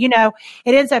 But, it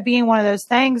ends up being one of those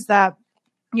things that,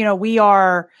 we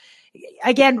are,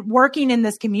 again, working in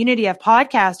this community of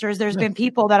podcasters. There's been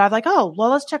people that I've like, oh, well,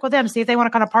 let's check with them, see if they want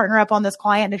to kind of partner up on this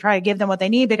client to try to give them what they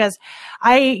need. Because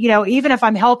even if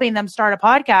I'm helping them start a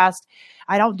podcast,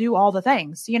 I don't do all the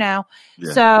things,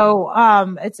 So,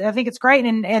 I think it's great.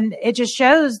 And it just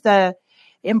shows the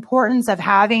importance of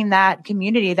having that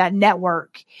community, that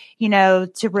network,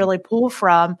 to really pull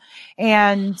from.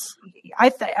 And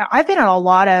I've been in a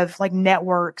lot of like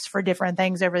networks for different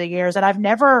things over the years, and I've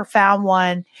never found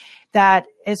one that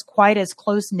is quite as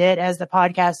close knit as the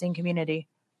podcasting community.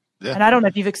 Yeah. And I don't know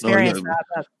if you've experienced that.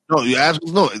 But. No, you're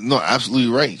absolutely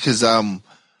right. Because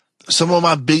some of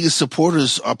my biggest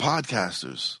supporters are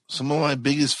podcasters. Some of my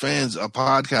biggest fans are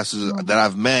podcasters that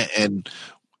I've met, and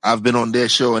I've been on their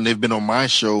show, and they've been on my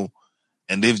show,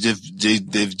 and they've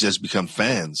just become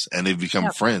fans, and they've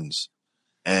become friends.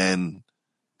 And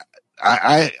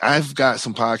I've got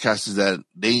some podcasters that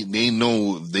they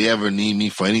know if they ever need me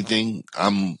for anything,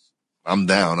 I'm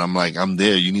down. I'm like, I'm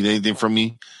there. You need anything from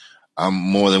me? I'm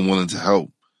more than willing to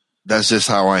help. That's just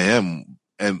how I am.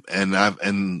 And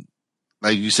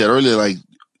like you said earlier, like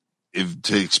if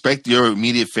to expect your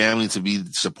immediate family to be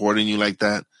supporting you like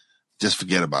that, just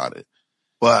forget about it.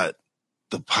 But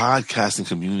the podcasting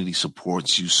community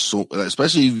supports you so,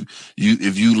 especially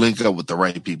if you link up with the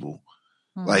right people.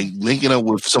 Like linking up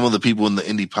with some of the people in the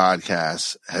indie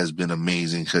podcast has been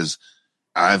amazing because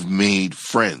I've made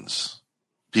friends,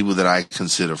 people that I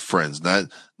consider friends, not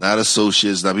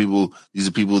associates, not people. These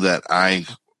are people that I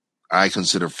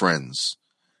consider friends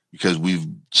because we've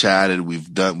chatted,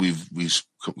 we've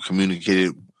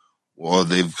communicated, or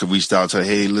they've reached out to,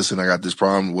 hey, listen, I got this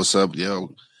problem. What's up,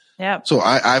 yo? Yeah. So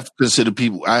I've considered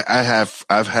people.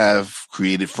 I've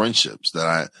created friendships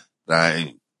that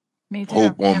I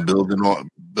hope on building on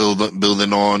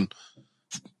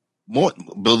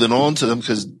to them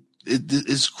because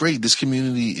it's great. This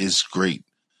community is great.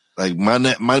 Like me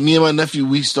and my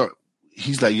nephew, he's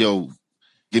like, yo,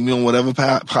 get me on whatever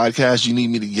podcast you need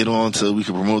me to get on so we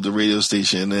can promote the radio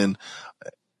station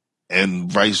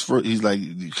and vice versa. He's like,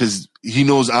 because he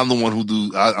knows I'm the one who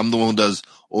does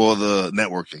all the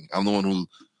networking. I'm the one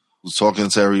who's talking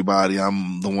to everybody.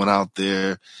 I'm the one out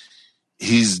there.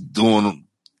 He's doing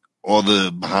all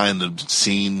the behind the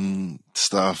scene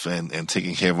stuff and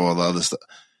taking care of all the other stuff.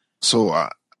 So I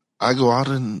go out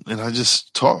and I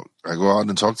just talk. I go out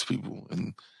and talk to people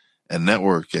and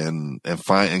network and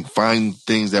find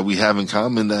things that we have in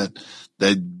common that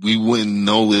we wouldn't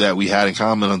know that we had in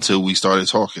common until we started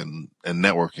talking and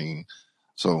networking.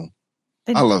 So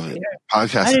I love it.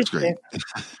 Podcast is great.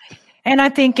 And I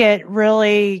think it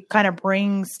really kind of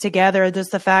brings together just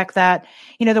the fact that,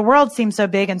 the world seems so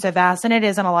big and so vast, and it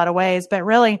is in a lot of ways, but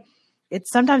really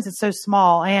sometimes it's so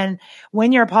small. And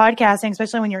when you're podcasting,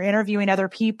 especially when you're interviewing other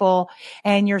people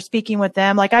and you're speaking with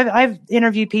them, like I've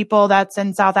interviewed people that's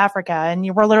in South Africa, and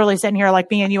we're literally sitting here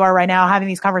like me and you are right now having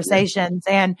these conversations.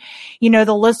 And,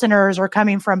 the listeners are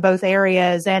coming from both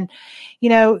areas. And,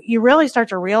 you really start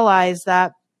to realize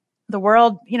that the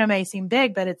world, may seem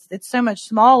big, but it's so much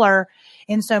smaller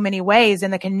in so many ways.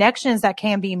 And the connections that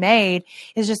can be made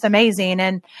is just amazing.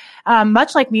 And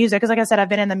much like music, because like I said, I've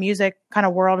been in the music kind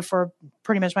of world for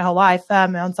pretty much my whole life,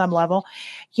 on some level.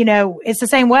 You know, it's the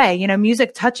same way, you know,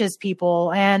 music touches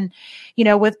people. And, you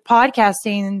know, with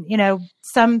podcasting, you know,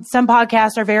 some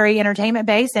podcasts are very entertainment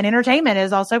based, and entertainment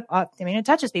is also, it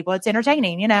touches people. It's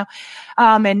entertaining, you know,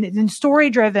 and story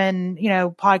driven, you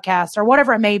know, podcasts or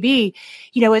whatever it may be,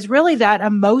 you know, it's really that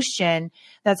emotion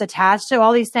that's attached to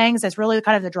all these things. That's really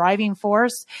kind of the driving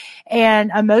force,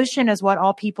 and emotion is what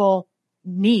all people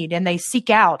need and they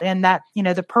seek out, and that, you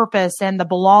know, the purpose and the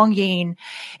belonging.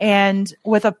 And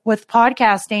with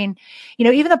podcasting, you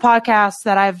know, even the podcasts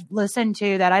that I've listened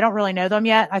to that I don't really know them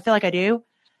yet, I feel like I do,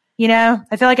 you know,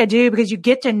 because you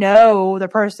get to know the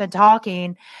person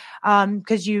talking,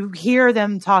 because you hear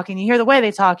them talking, you hear the way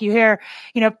they talk, you hear,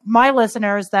 you know, my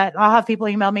listeners that I'll have people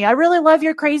email me, I really love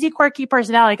your crazy, quirky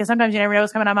personality, because sometimes you never know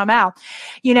what's coming out of my mouth,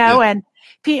 you know, Yeah.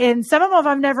 and some of them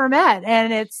I've never met.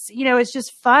 And it's, you know, it's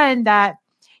just fun that,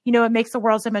 you know, it makes the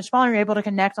world so much smaller. You're able to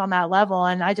connect on that level.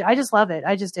 And I just love it.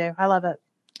 I just do. I love it.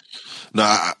 No,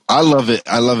 I love it.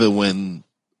 I love it when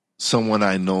someone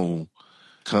I know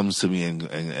comes to me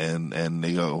and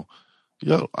they go,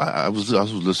 yo, I was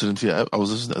listening to you. I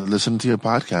was listening to your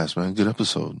podcast, man. Good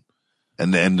episode.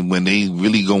 And then when they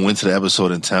really go into the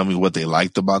episode and tell me what they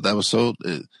liked about the episode,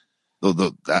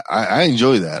 I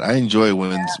enjoy that. I enjoy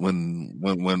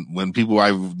when people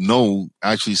I know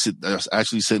actually sit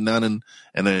down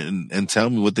and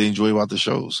tell me what they enjoy about the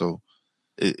show. So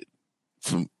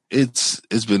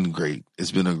it's been great.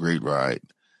 It's been a great ride.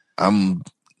 I'm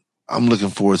looking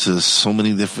forward to so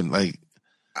many different, like,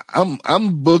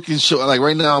 I'm booking show. Like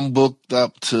right now I'm booked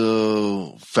up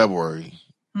to February,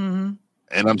 and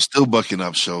I'm still booking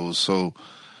up shows. So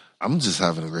I'm just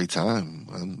having a great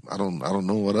time. I don't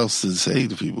know what else to say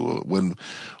to people when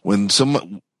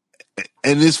someone,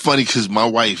 and it's funny because my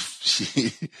wife,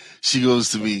 she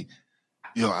goes to me,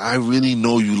 yo, I really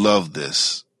know you love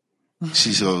this.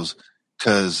 She goes,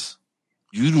 cause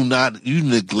you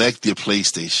neglect your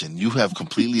PlayStation. You have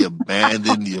completely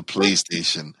abandoned your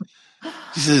PlayStation.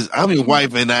 She says, I'm your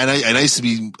wife, and I used to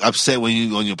be upset when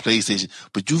you on your PlayStation,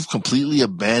 but you've completely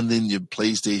abandoned your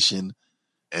PlayStation.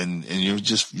 And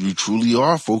you truly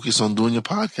are focused on doing your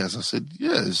podcast. I said,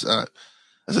 yes. I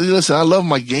said, listen, I love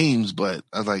my games, but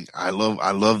I was like, I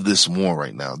love this more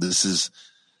right now. This is,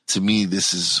 to me,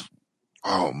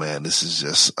 oh man, this is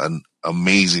just an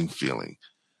amazing feeling.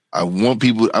 I want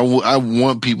people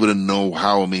to know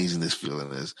how amazing this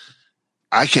feeling is.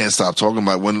 I can't stop talking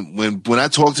about when I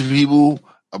talk to people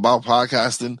about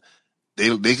podcasting,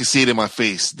 they can see it in my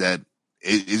face that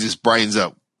it just brightens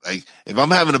up. Like if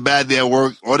I'm having a bad day at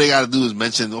work, all they got to do is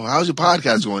mention, "Oh, how's your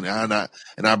podcast going?"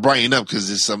 And I brighten up because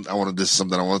this is something I want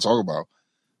to talk about.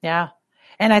 Yeah,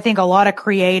 and I think a lot of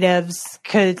creatives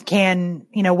can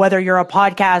you know, whether you're a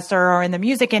podcaster or in the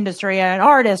music industry, an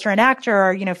artist or an actor,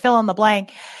 or, you know, fill in the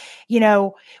blank. You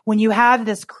know, when you have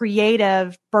this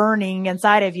creative burning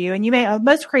inside of you, and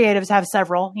most creatives have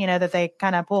several, you know, that they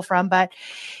kind of pull from, but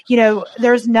you know,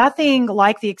 there's nothing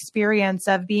like the experience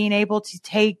of being able to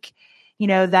take, you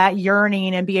know, that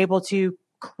yearning and be able to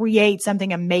create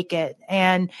something and make it.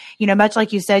 And, you know, much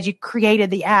like you said, you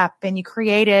created the app and you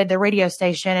created the radio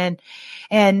station,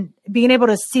 and being able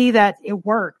to see that it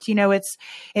worked, you know, it's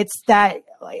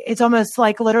almost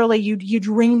like literally you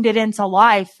dreamed it into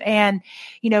life. And,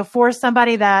 you know, for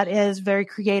somebody that is very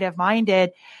creative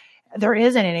minded, there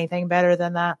isn't anything better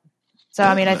than that. So,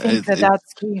 I mean, I think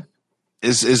that's key.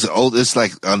 It's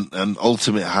like an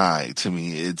ultimate high to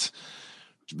me. It's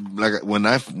like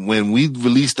when we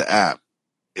released the app,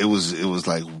 it was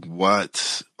like,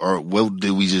 what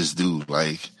did we just do?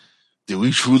 Like, did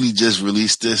we truly just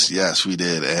release this? Yes, we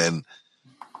did. And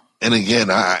again,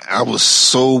 I was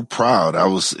so proud.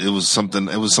 It was something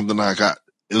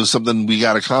we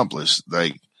got accomplished.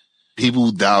 Like,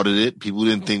 people doubted it. People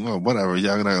didn't think, well, whatever,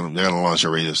 y'all gonna launch a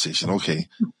radio station. Okay.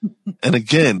 And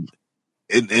again,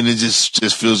 and it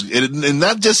just feels, and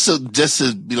not just to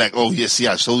be like, oh yes,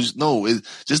 yeah. So no,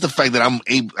 it's just the fact that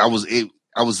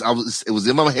it was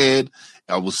in my head.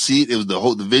 I will see it. It was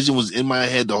the vision was in my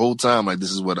head the whole time. Like,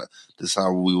 this is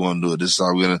how we want to do it. This is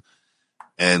how we're gonna,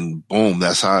 and boom,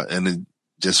 that's how, and it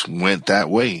just went that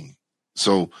way.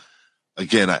 So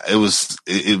again, it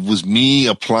was me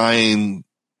applying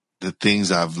the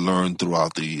things I've learned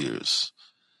throughout the years,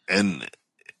 and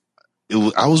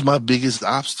I was my biggest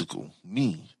obstacle.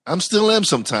 Me, I'm still am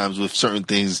sometimes with certain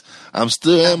things. I'm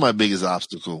still am my biggest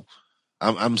obstacle.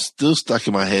 I'm still stuck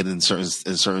in my head in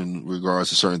certain regards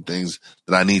to certain things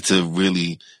that I need to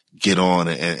really get on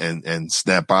and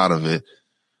snap out of it.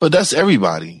 But that's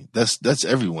everybody. That's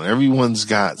everyone. Everyone's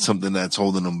got something that's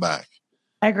holding them back.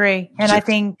 I agree, and I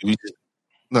think no,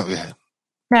 go ahead.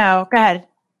 No, go ahead.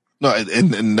 No,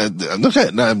 and okay,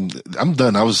 no, I'm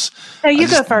done. No, you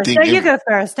go first. No, you go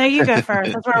first. That's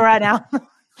where we're at now.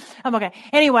 I'm okay.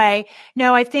 Anyway,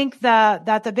 no, I think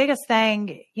that the biggest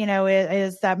thing,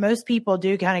 is that most people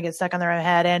do kind of get stuck in their own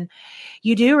head, and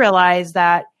you do realize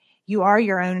that you are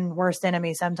your own worst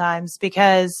enemy sometimes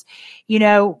because,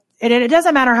 it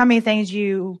doesn't matter how many things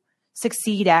you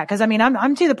succeed at. Cause I mean,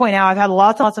 I'm to the point now, I've had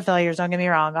lots of failures. Don't get me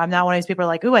wrong. I'm not one of those people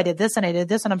like, ooh, I did this and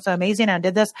I'm so amazing and I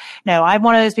did this. No, I'm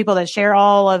one of those people that share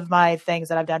all of my things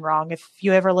that I've done wrong. If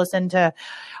you ever listen to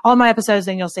all my episodes,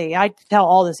 then you'll see I tell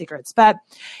all the secrets. But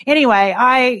anyway,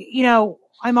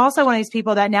 I'm also one of these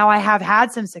people that now I have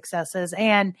had some successes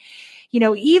and,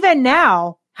 even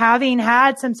now having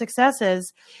had some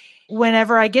successes,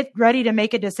 whenever I get ready to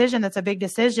make a decision that's a big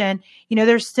decision,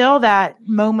 there's still that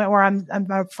moment where I'm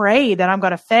afraid that I'm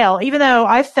going to fail, even though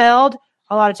I failed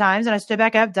a lot of times and I stood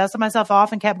back up, dusted myself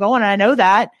off and kept going. And I know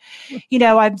that,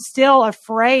 I'm still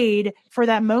afraid for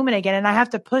that moment again. And I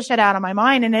have to push it out of my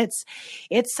mind. And it's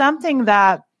something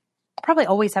that I probably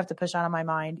always have to push out of my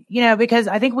mind, because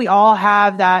I think we all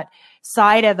have that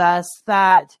side of us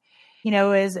that,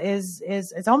 is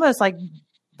it's almost like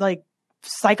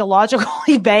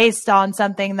psychologically based on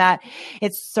something that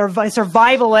it's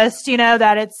survivalist,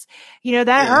 that it's,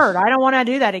 that hurt. I don't want to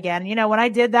do that again. When I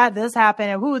did that, this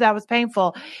happened and that was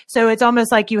painful. So it's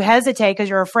almost like you hesitate because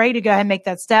you're afraid to go ahead and make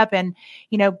that step and,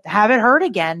 have it hurt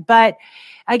again. But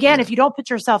again, if you don't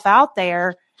put yourself out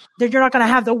there, then you're not going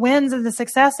to have the wins and the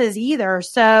successes either.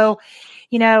 So,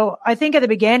 I think at the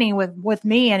beginning with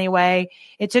me anyway,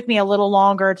 it took me a little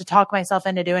longer to talk myself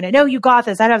into doing it. No, you got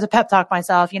this. I'd have to pep talk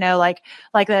myself, like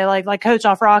Coach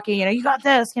off Rocky, you got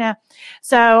this,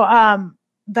 So,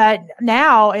 but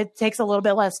now it takes a little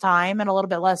bit less time,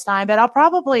 but I'll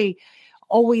probably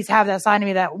always have that side of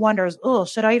me that wonders, oh,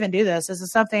 should I even do this? Is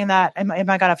this something that am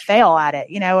I going to fail at it?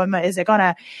 Is it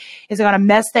going to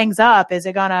mess things up? Is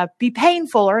it going to be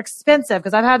painful or expensive?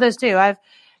 Because I've had those too. I've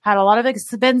had a lot of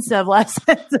expensive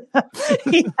lessons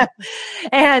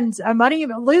and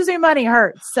losing money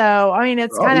hurts. So, I mean,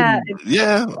 it's kind of,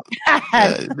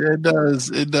 it does.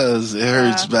 It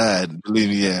hurts bad. Believe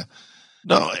me. Yeah.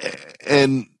 No.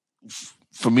 And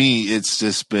for me, it's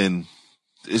just been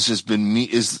me.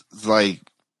 It's like,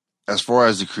 as far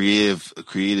as the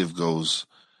creative goes,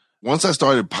 once I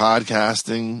started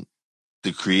podcasting,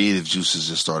 the creative juices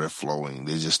just started flowing.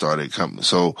 They just started coming.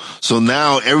 So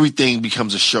now everything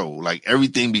becomes a show. Like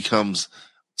everything becomes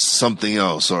something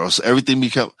else, or everything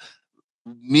me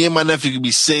and my nephew could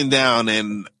be sitting down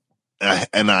and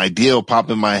an idea will pop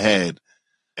in my head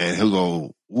and he'll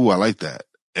go, ooh, I like that.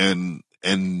 And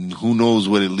who knows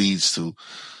what it leads to.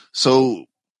 So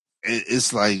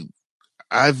it's like,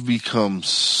 I've become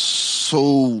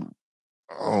so,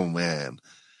 oh man.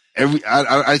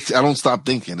 I don't stop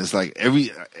thinking. It's like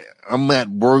I'm at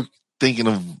work thinking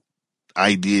of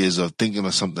ideas or thinking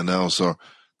of something else or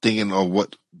thinking of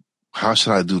how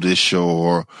should I do this show,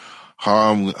 or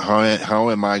how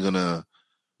am I gonna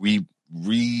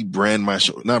rebrand my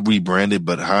show? Not rebrand it,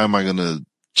 but how am I gonna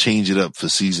change it up for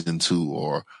season 2,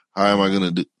 or how am I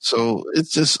gonna do? So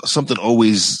it's just something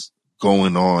always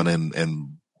going on, and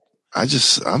I'm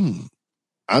just amazed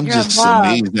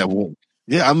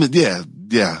that.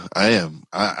 Yeah, I am.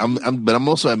 But I'm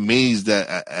also amazed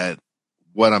at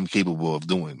what I'm capable of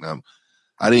doing.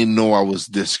 I didn't know I was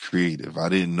this creative. I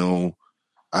didn't know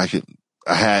I could.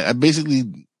 I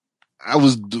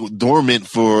was dormant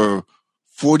for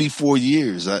 44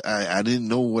 years. I didn't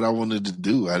know what I wanted to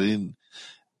do. I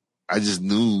just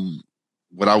knew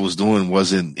what I was doing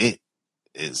wasn't it.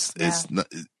 It's not.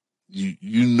 You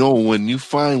when you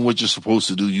find what you're supposed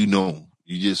to do, you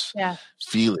just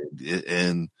feel it.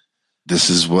 And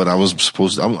this is what I was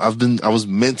supposed to. I was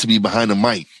meant to be behind the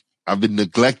mic. I've been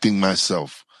neglecting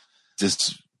myself,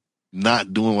 just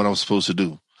not doing what I was supposed to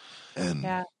do. And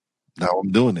now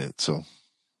I'm doing it. So.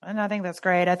 And I think that's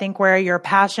great. I think where your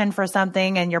passion for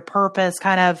something and your purpose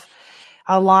kind of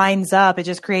lines up, it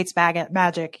just creates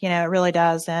magic. It really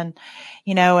does. And,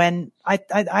 and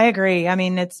I agree. I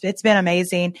mean, it's been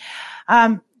amazing.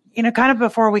 Kind of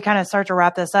before we kind of start to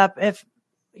wrap this up, if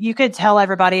you could tell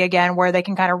everybody again where they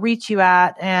can kind of reach you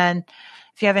at, and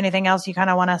if you have anything else you kind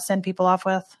of want to send people off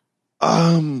with.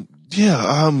 You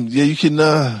can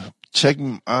check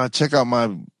out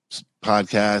my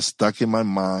podcast, Stuck in My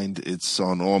Mind. It's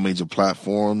on all major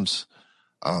platforms,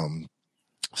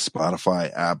 Spotify,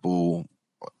 Apple.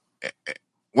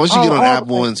 Once you get on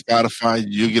Apple and Spotify,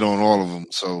 you get on all of them.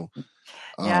 So,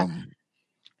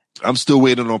 I'm still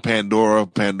waiting on Pandora.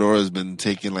 Pandora has been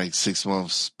taking like 6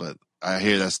 months, but I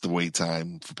hear that's the wait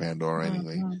time for Pandora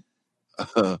anyway.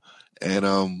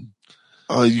 And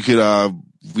you could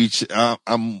reach.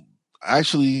 I'm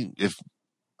actually, if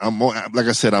I'm more, like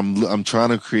I said, I'm trying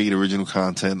to create original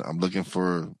content. I'm looking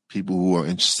for people who are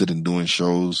interested in doing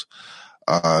shows.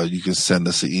 You can send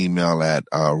us an email at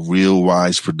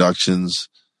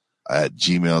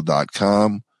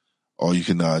realwiseproductions@gmail.com, or you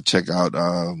can check me out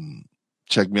on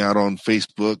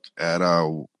Facebook at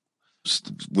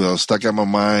Stuck at My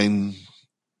Mind.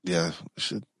 Yeah,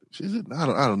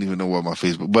 I don't even know what my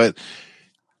Facebook, but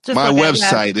Just my look at-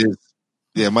 website is.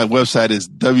 Yeah, my website is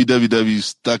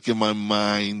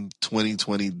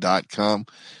www.stuckinmymind2020.com.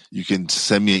 You can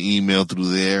send me an email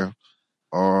through there.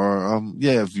 Or,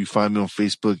 if you find me on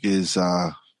Facebook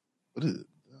I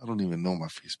don't even know my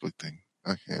Facebook thing.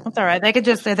 I can't. That's all right. They could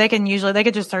just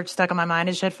search Stuck in My Mind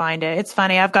and should find it. It's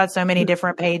funny. I've got so many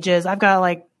different pages. I've got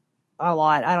like a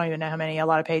lot. I don't even know how many, a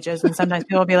lot of pages. And sometimes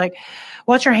people will be like,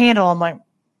 what's your handle? I'm like,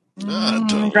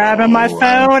 grabbing my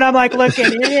phone. I'm like, looking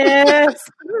at it.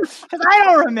 Because I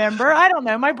don't remember. I don't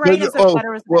know. My brain is so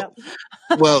cluttered with stuff.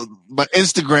 Well, my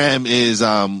Instagram is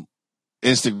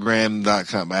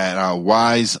Instagram.com at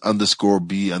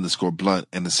wise_b_blunt,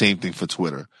 and the same thing for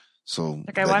Twitter. So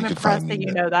okay, well, I'm impressed that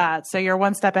you know that. So you're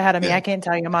one step ahead of me. Yeah. I can't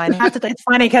tell you mine. It's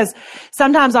funny because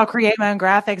sometimes I'll create my own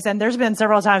graphics, and there's been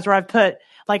several times where I've put,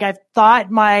 like, I thought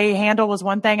my handle was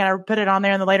one thing and I put it on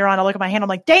there, and then later on I look at my handle, I'm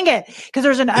like, dang it, because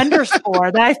there's an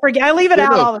underscore that I forget. I leave it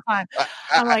out all the time.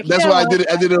 I'm like, that's why I did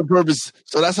it. I did it on purpose.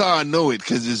 So that's how I know it,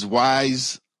 because it's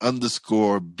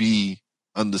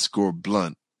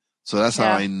wise_b_blunt. So that's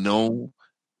how I know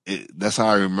it. That's how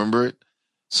I remember it.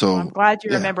 So I'm glad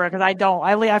you remember it, because I don't.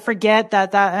 I forget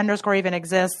that underscore even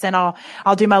exists, and I'll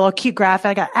do my little cute graphic.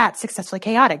 I got at successfully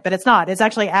chaotic, but it's not. It's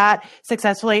actually at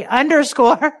successfully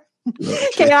 _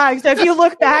 chaotic. So if you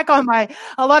look back on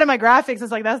a lot of my graphics,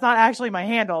 it's like, that's not actually my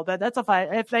handle, but that's a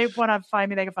fine. If they want to find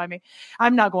me, they can find me.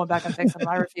 I'm not going back and fixing them.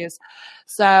 I refuse.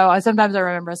 So sometimes I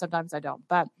remember, sometimes I don't.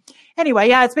 But anyway,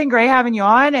 yeah, it's been great having you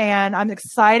on, and I'm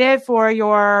excited for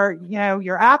your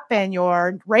app and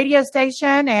your radio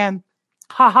station, and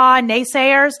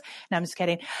naysayers. No, I'm just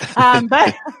kidding.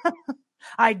 But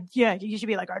you should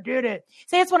be like, I did it.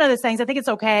 See, it's one of those things. I think it's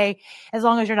okay as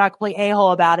long as you're not a complete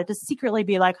a-hole about it to secretly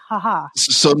be like,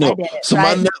 So no. So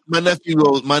right? my nephew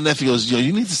goes, yo,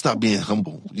 you need to stop being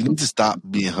humble. You need to stop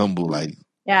being humble. Like,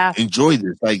 enjoy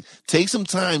this. Like, take some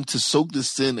time to soak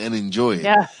this in and enjoy it.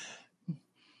 Yeah.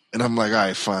 And I'm like, all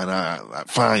right, fine.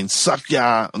 Fine. Suck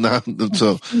ya.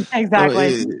 So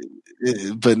exactly.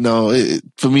 But no,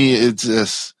 for me, it's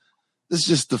just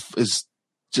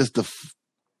the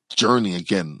journey.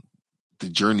 Again, the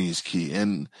journey is key,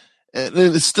 and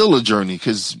it's still a journey,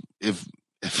 because if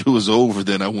it was over,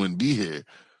 then I wouldn't be here.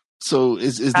 So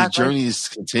the journey is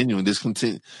continuing. This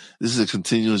is a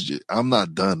continuous. I'm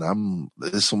not done.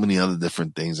 There's so many other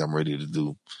different things I'm ready to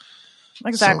do.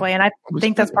 Exactly, and I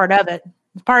think that's part of it.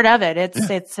 Part of it. It's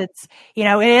it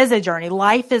is a journey.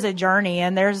 Life is a journey,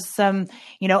 and there's some,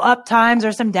 up times,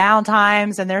 there's some down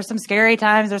times, and there's some scary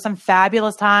times, there's some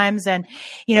fabulous times, and,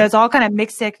 it's all kind of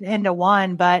mixed into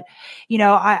one. But,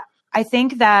 I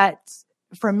think that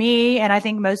for me, and I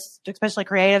think most, especially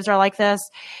creatives, are like this,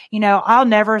 I'll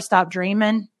never stop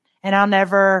dreaming, and I'll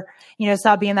never,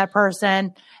 stop being that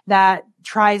person that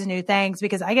tries new things,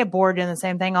 because I get bored doing the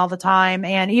same thing all the time.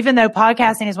 And even though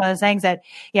podcasting is one of those things that,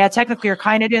 technically you're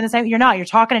kind of doing the same, you're not. You're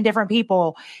talking to different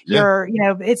people. Yeah.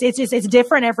 It's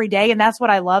different every day, and that's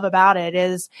what I love about it.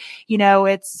 Is, you're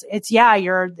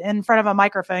in front of a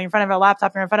microphone, in front of a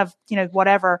laptop, you're in front of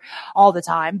whatever all the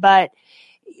time, but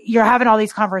you're having all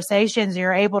these conversations, and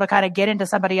you're able to kind of get into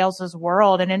somebody else's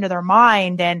world and into their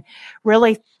mind, and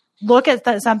really look at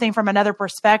something from another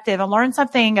perspective and learn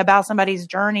something about somebody's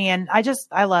journey. And I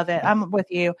love it. I'm with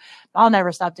you. I'll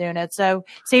never stop doing it. So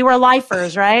see, we're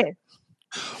lifers, right?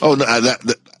 Oh, no,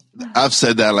 I've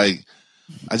said that, like,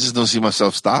 I just don't see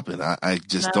myself stopping. I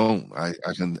just don't. I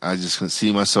just can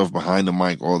see myself behind the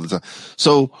mic all the time.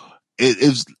 So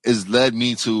it's led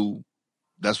me to,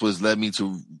 that's what's led me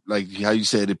to, like how you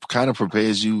said, it kind of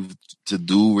prepares you to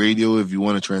do radio if you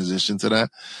want to transition to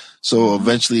that. So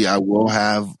eventually I will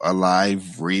have a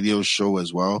live radio show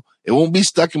as well. It won't be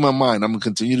stuck in my mind. I'm going to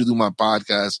continue to do my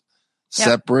podcast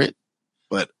separate,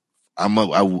 but I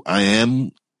am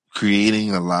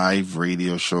creating a live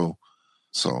radio show.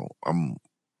 So I'm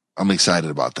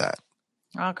excited about that.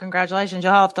 Oh, congratulations.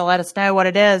 You'll have to let us know what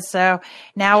it is. So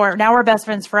now we're best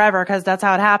friends forever, because that's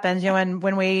how it happens.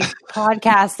 When we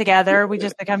podcast together, we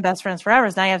just become best friends forever.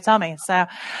 So now you have to tell me. So,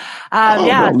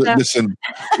 listen,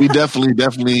 we definitely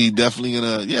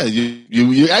gonna,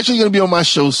 you're actually gonna be on my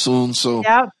show soon. So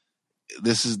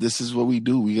this is what we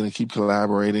do. We're gonna keep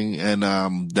collaborating, and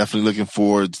definitely looking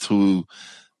forward to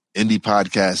Indie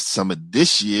Podcast Summit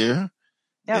this year.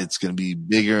 Yep. It's going to be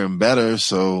bigger and better.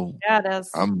 So yeah, it is.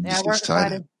 I'm just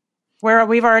excited.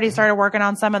 We've already started working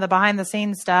on some of the behind the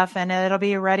scenes stuff, and it'll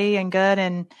be ready and good,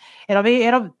 and it'll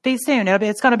be soon. It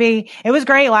was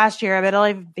great last year, but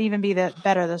it'll even be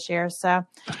better this year. So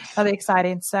it'll be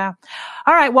exciting. So,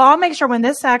 all right. Well, I'll make sure when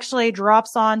this actually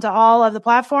drops onto all of the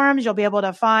platforms, you'll be able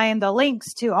to find the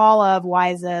links to all of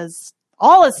Wise's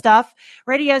stuff,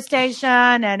 radio station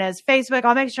and his Facebook.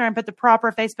 I'll make sure and put the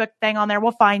proper Facebook thing on there.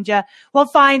 We'll find you. We'll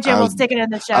stick it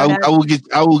in the show notes.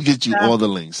 I will get you all the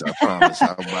links. I promise.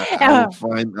 I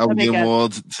will get them all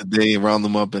today and round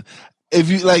them up. And if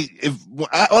you like,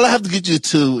 all I have to get you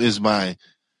to is my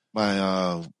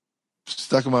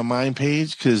Stuck in My Mind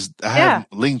page, because I have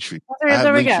Linktree. I have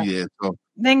Linktree yet. So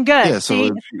then good. Yeah. So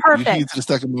if you get to the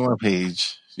Stuck in My Mind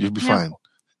page, you'll be fine.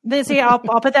 See, I'll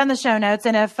put that in the show notes.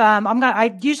 And if,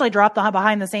 I usually drop the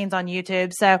behind the scenes on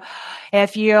YouTube. So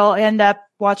if you'll end up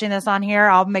watching this on here,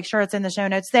 I'll make sure it's in the show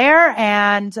notes there.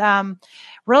 And,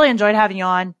 really enjoyed having you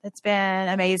on. It's been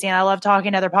amazing. I love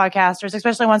talking to other podcasters,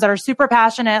 especially ones that are super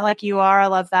passionate like you are. I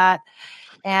love that.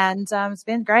 And, it's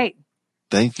been great.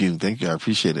 Thank you. I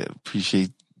appreciate it.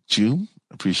 Appreciate you.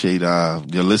 Appreciate,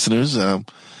 your listeners. And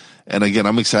again,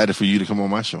 I'm excited for you to come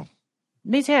on my show.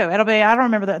 Me too. It'll be, I don't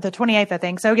remember the 28th, I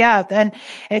think. So yeah, then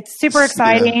it's super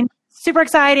exciting. Yeah. Super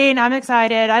exciting. I'm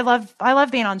excited. I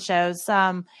love being on shows.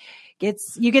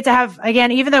 You get to have,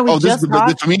 again, even though we just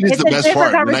talked, for me, it's the best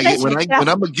part.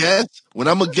 When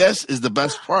I'm a guest is the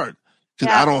best part,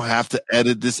 because I don't have to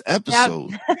edit this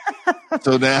episode. Yep.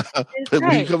 So now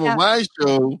when you come on my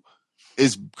show,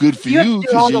 it's good for you. You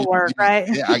do all the work, right?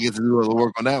 Yeah, I get to do all the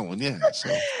work on that one. Yeah.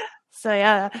 So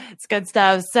yeah, it's good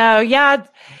stuff. So yeah.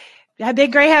 It's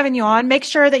been great having you on. Make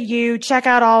sure that you check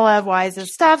out all of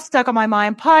Wise's stuff, Stuck on My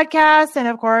Mind podcast, and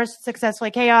of course,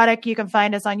 Successfully Chaotic. You can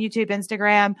find us on YouTube,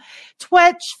 Instagram,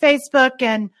 Twitch, Facebook,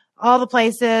 and all the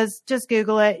places. Just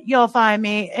Google it. You'll find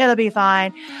me. It'll be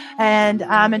fine. And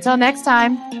until next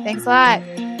time, thanks a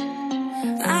lot.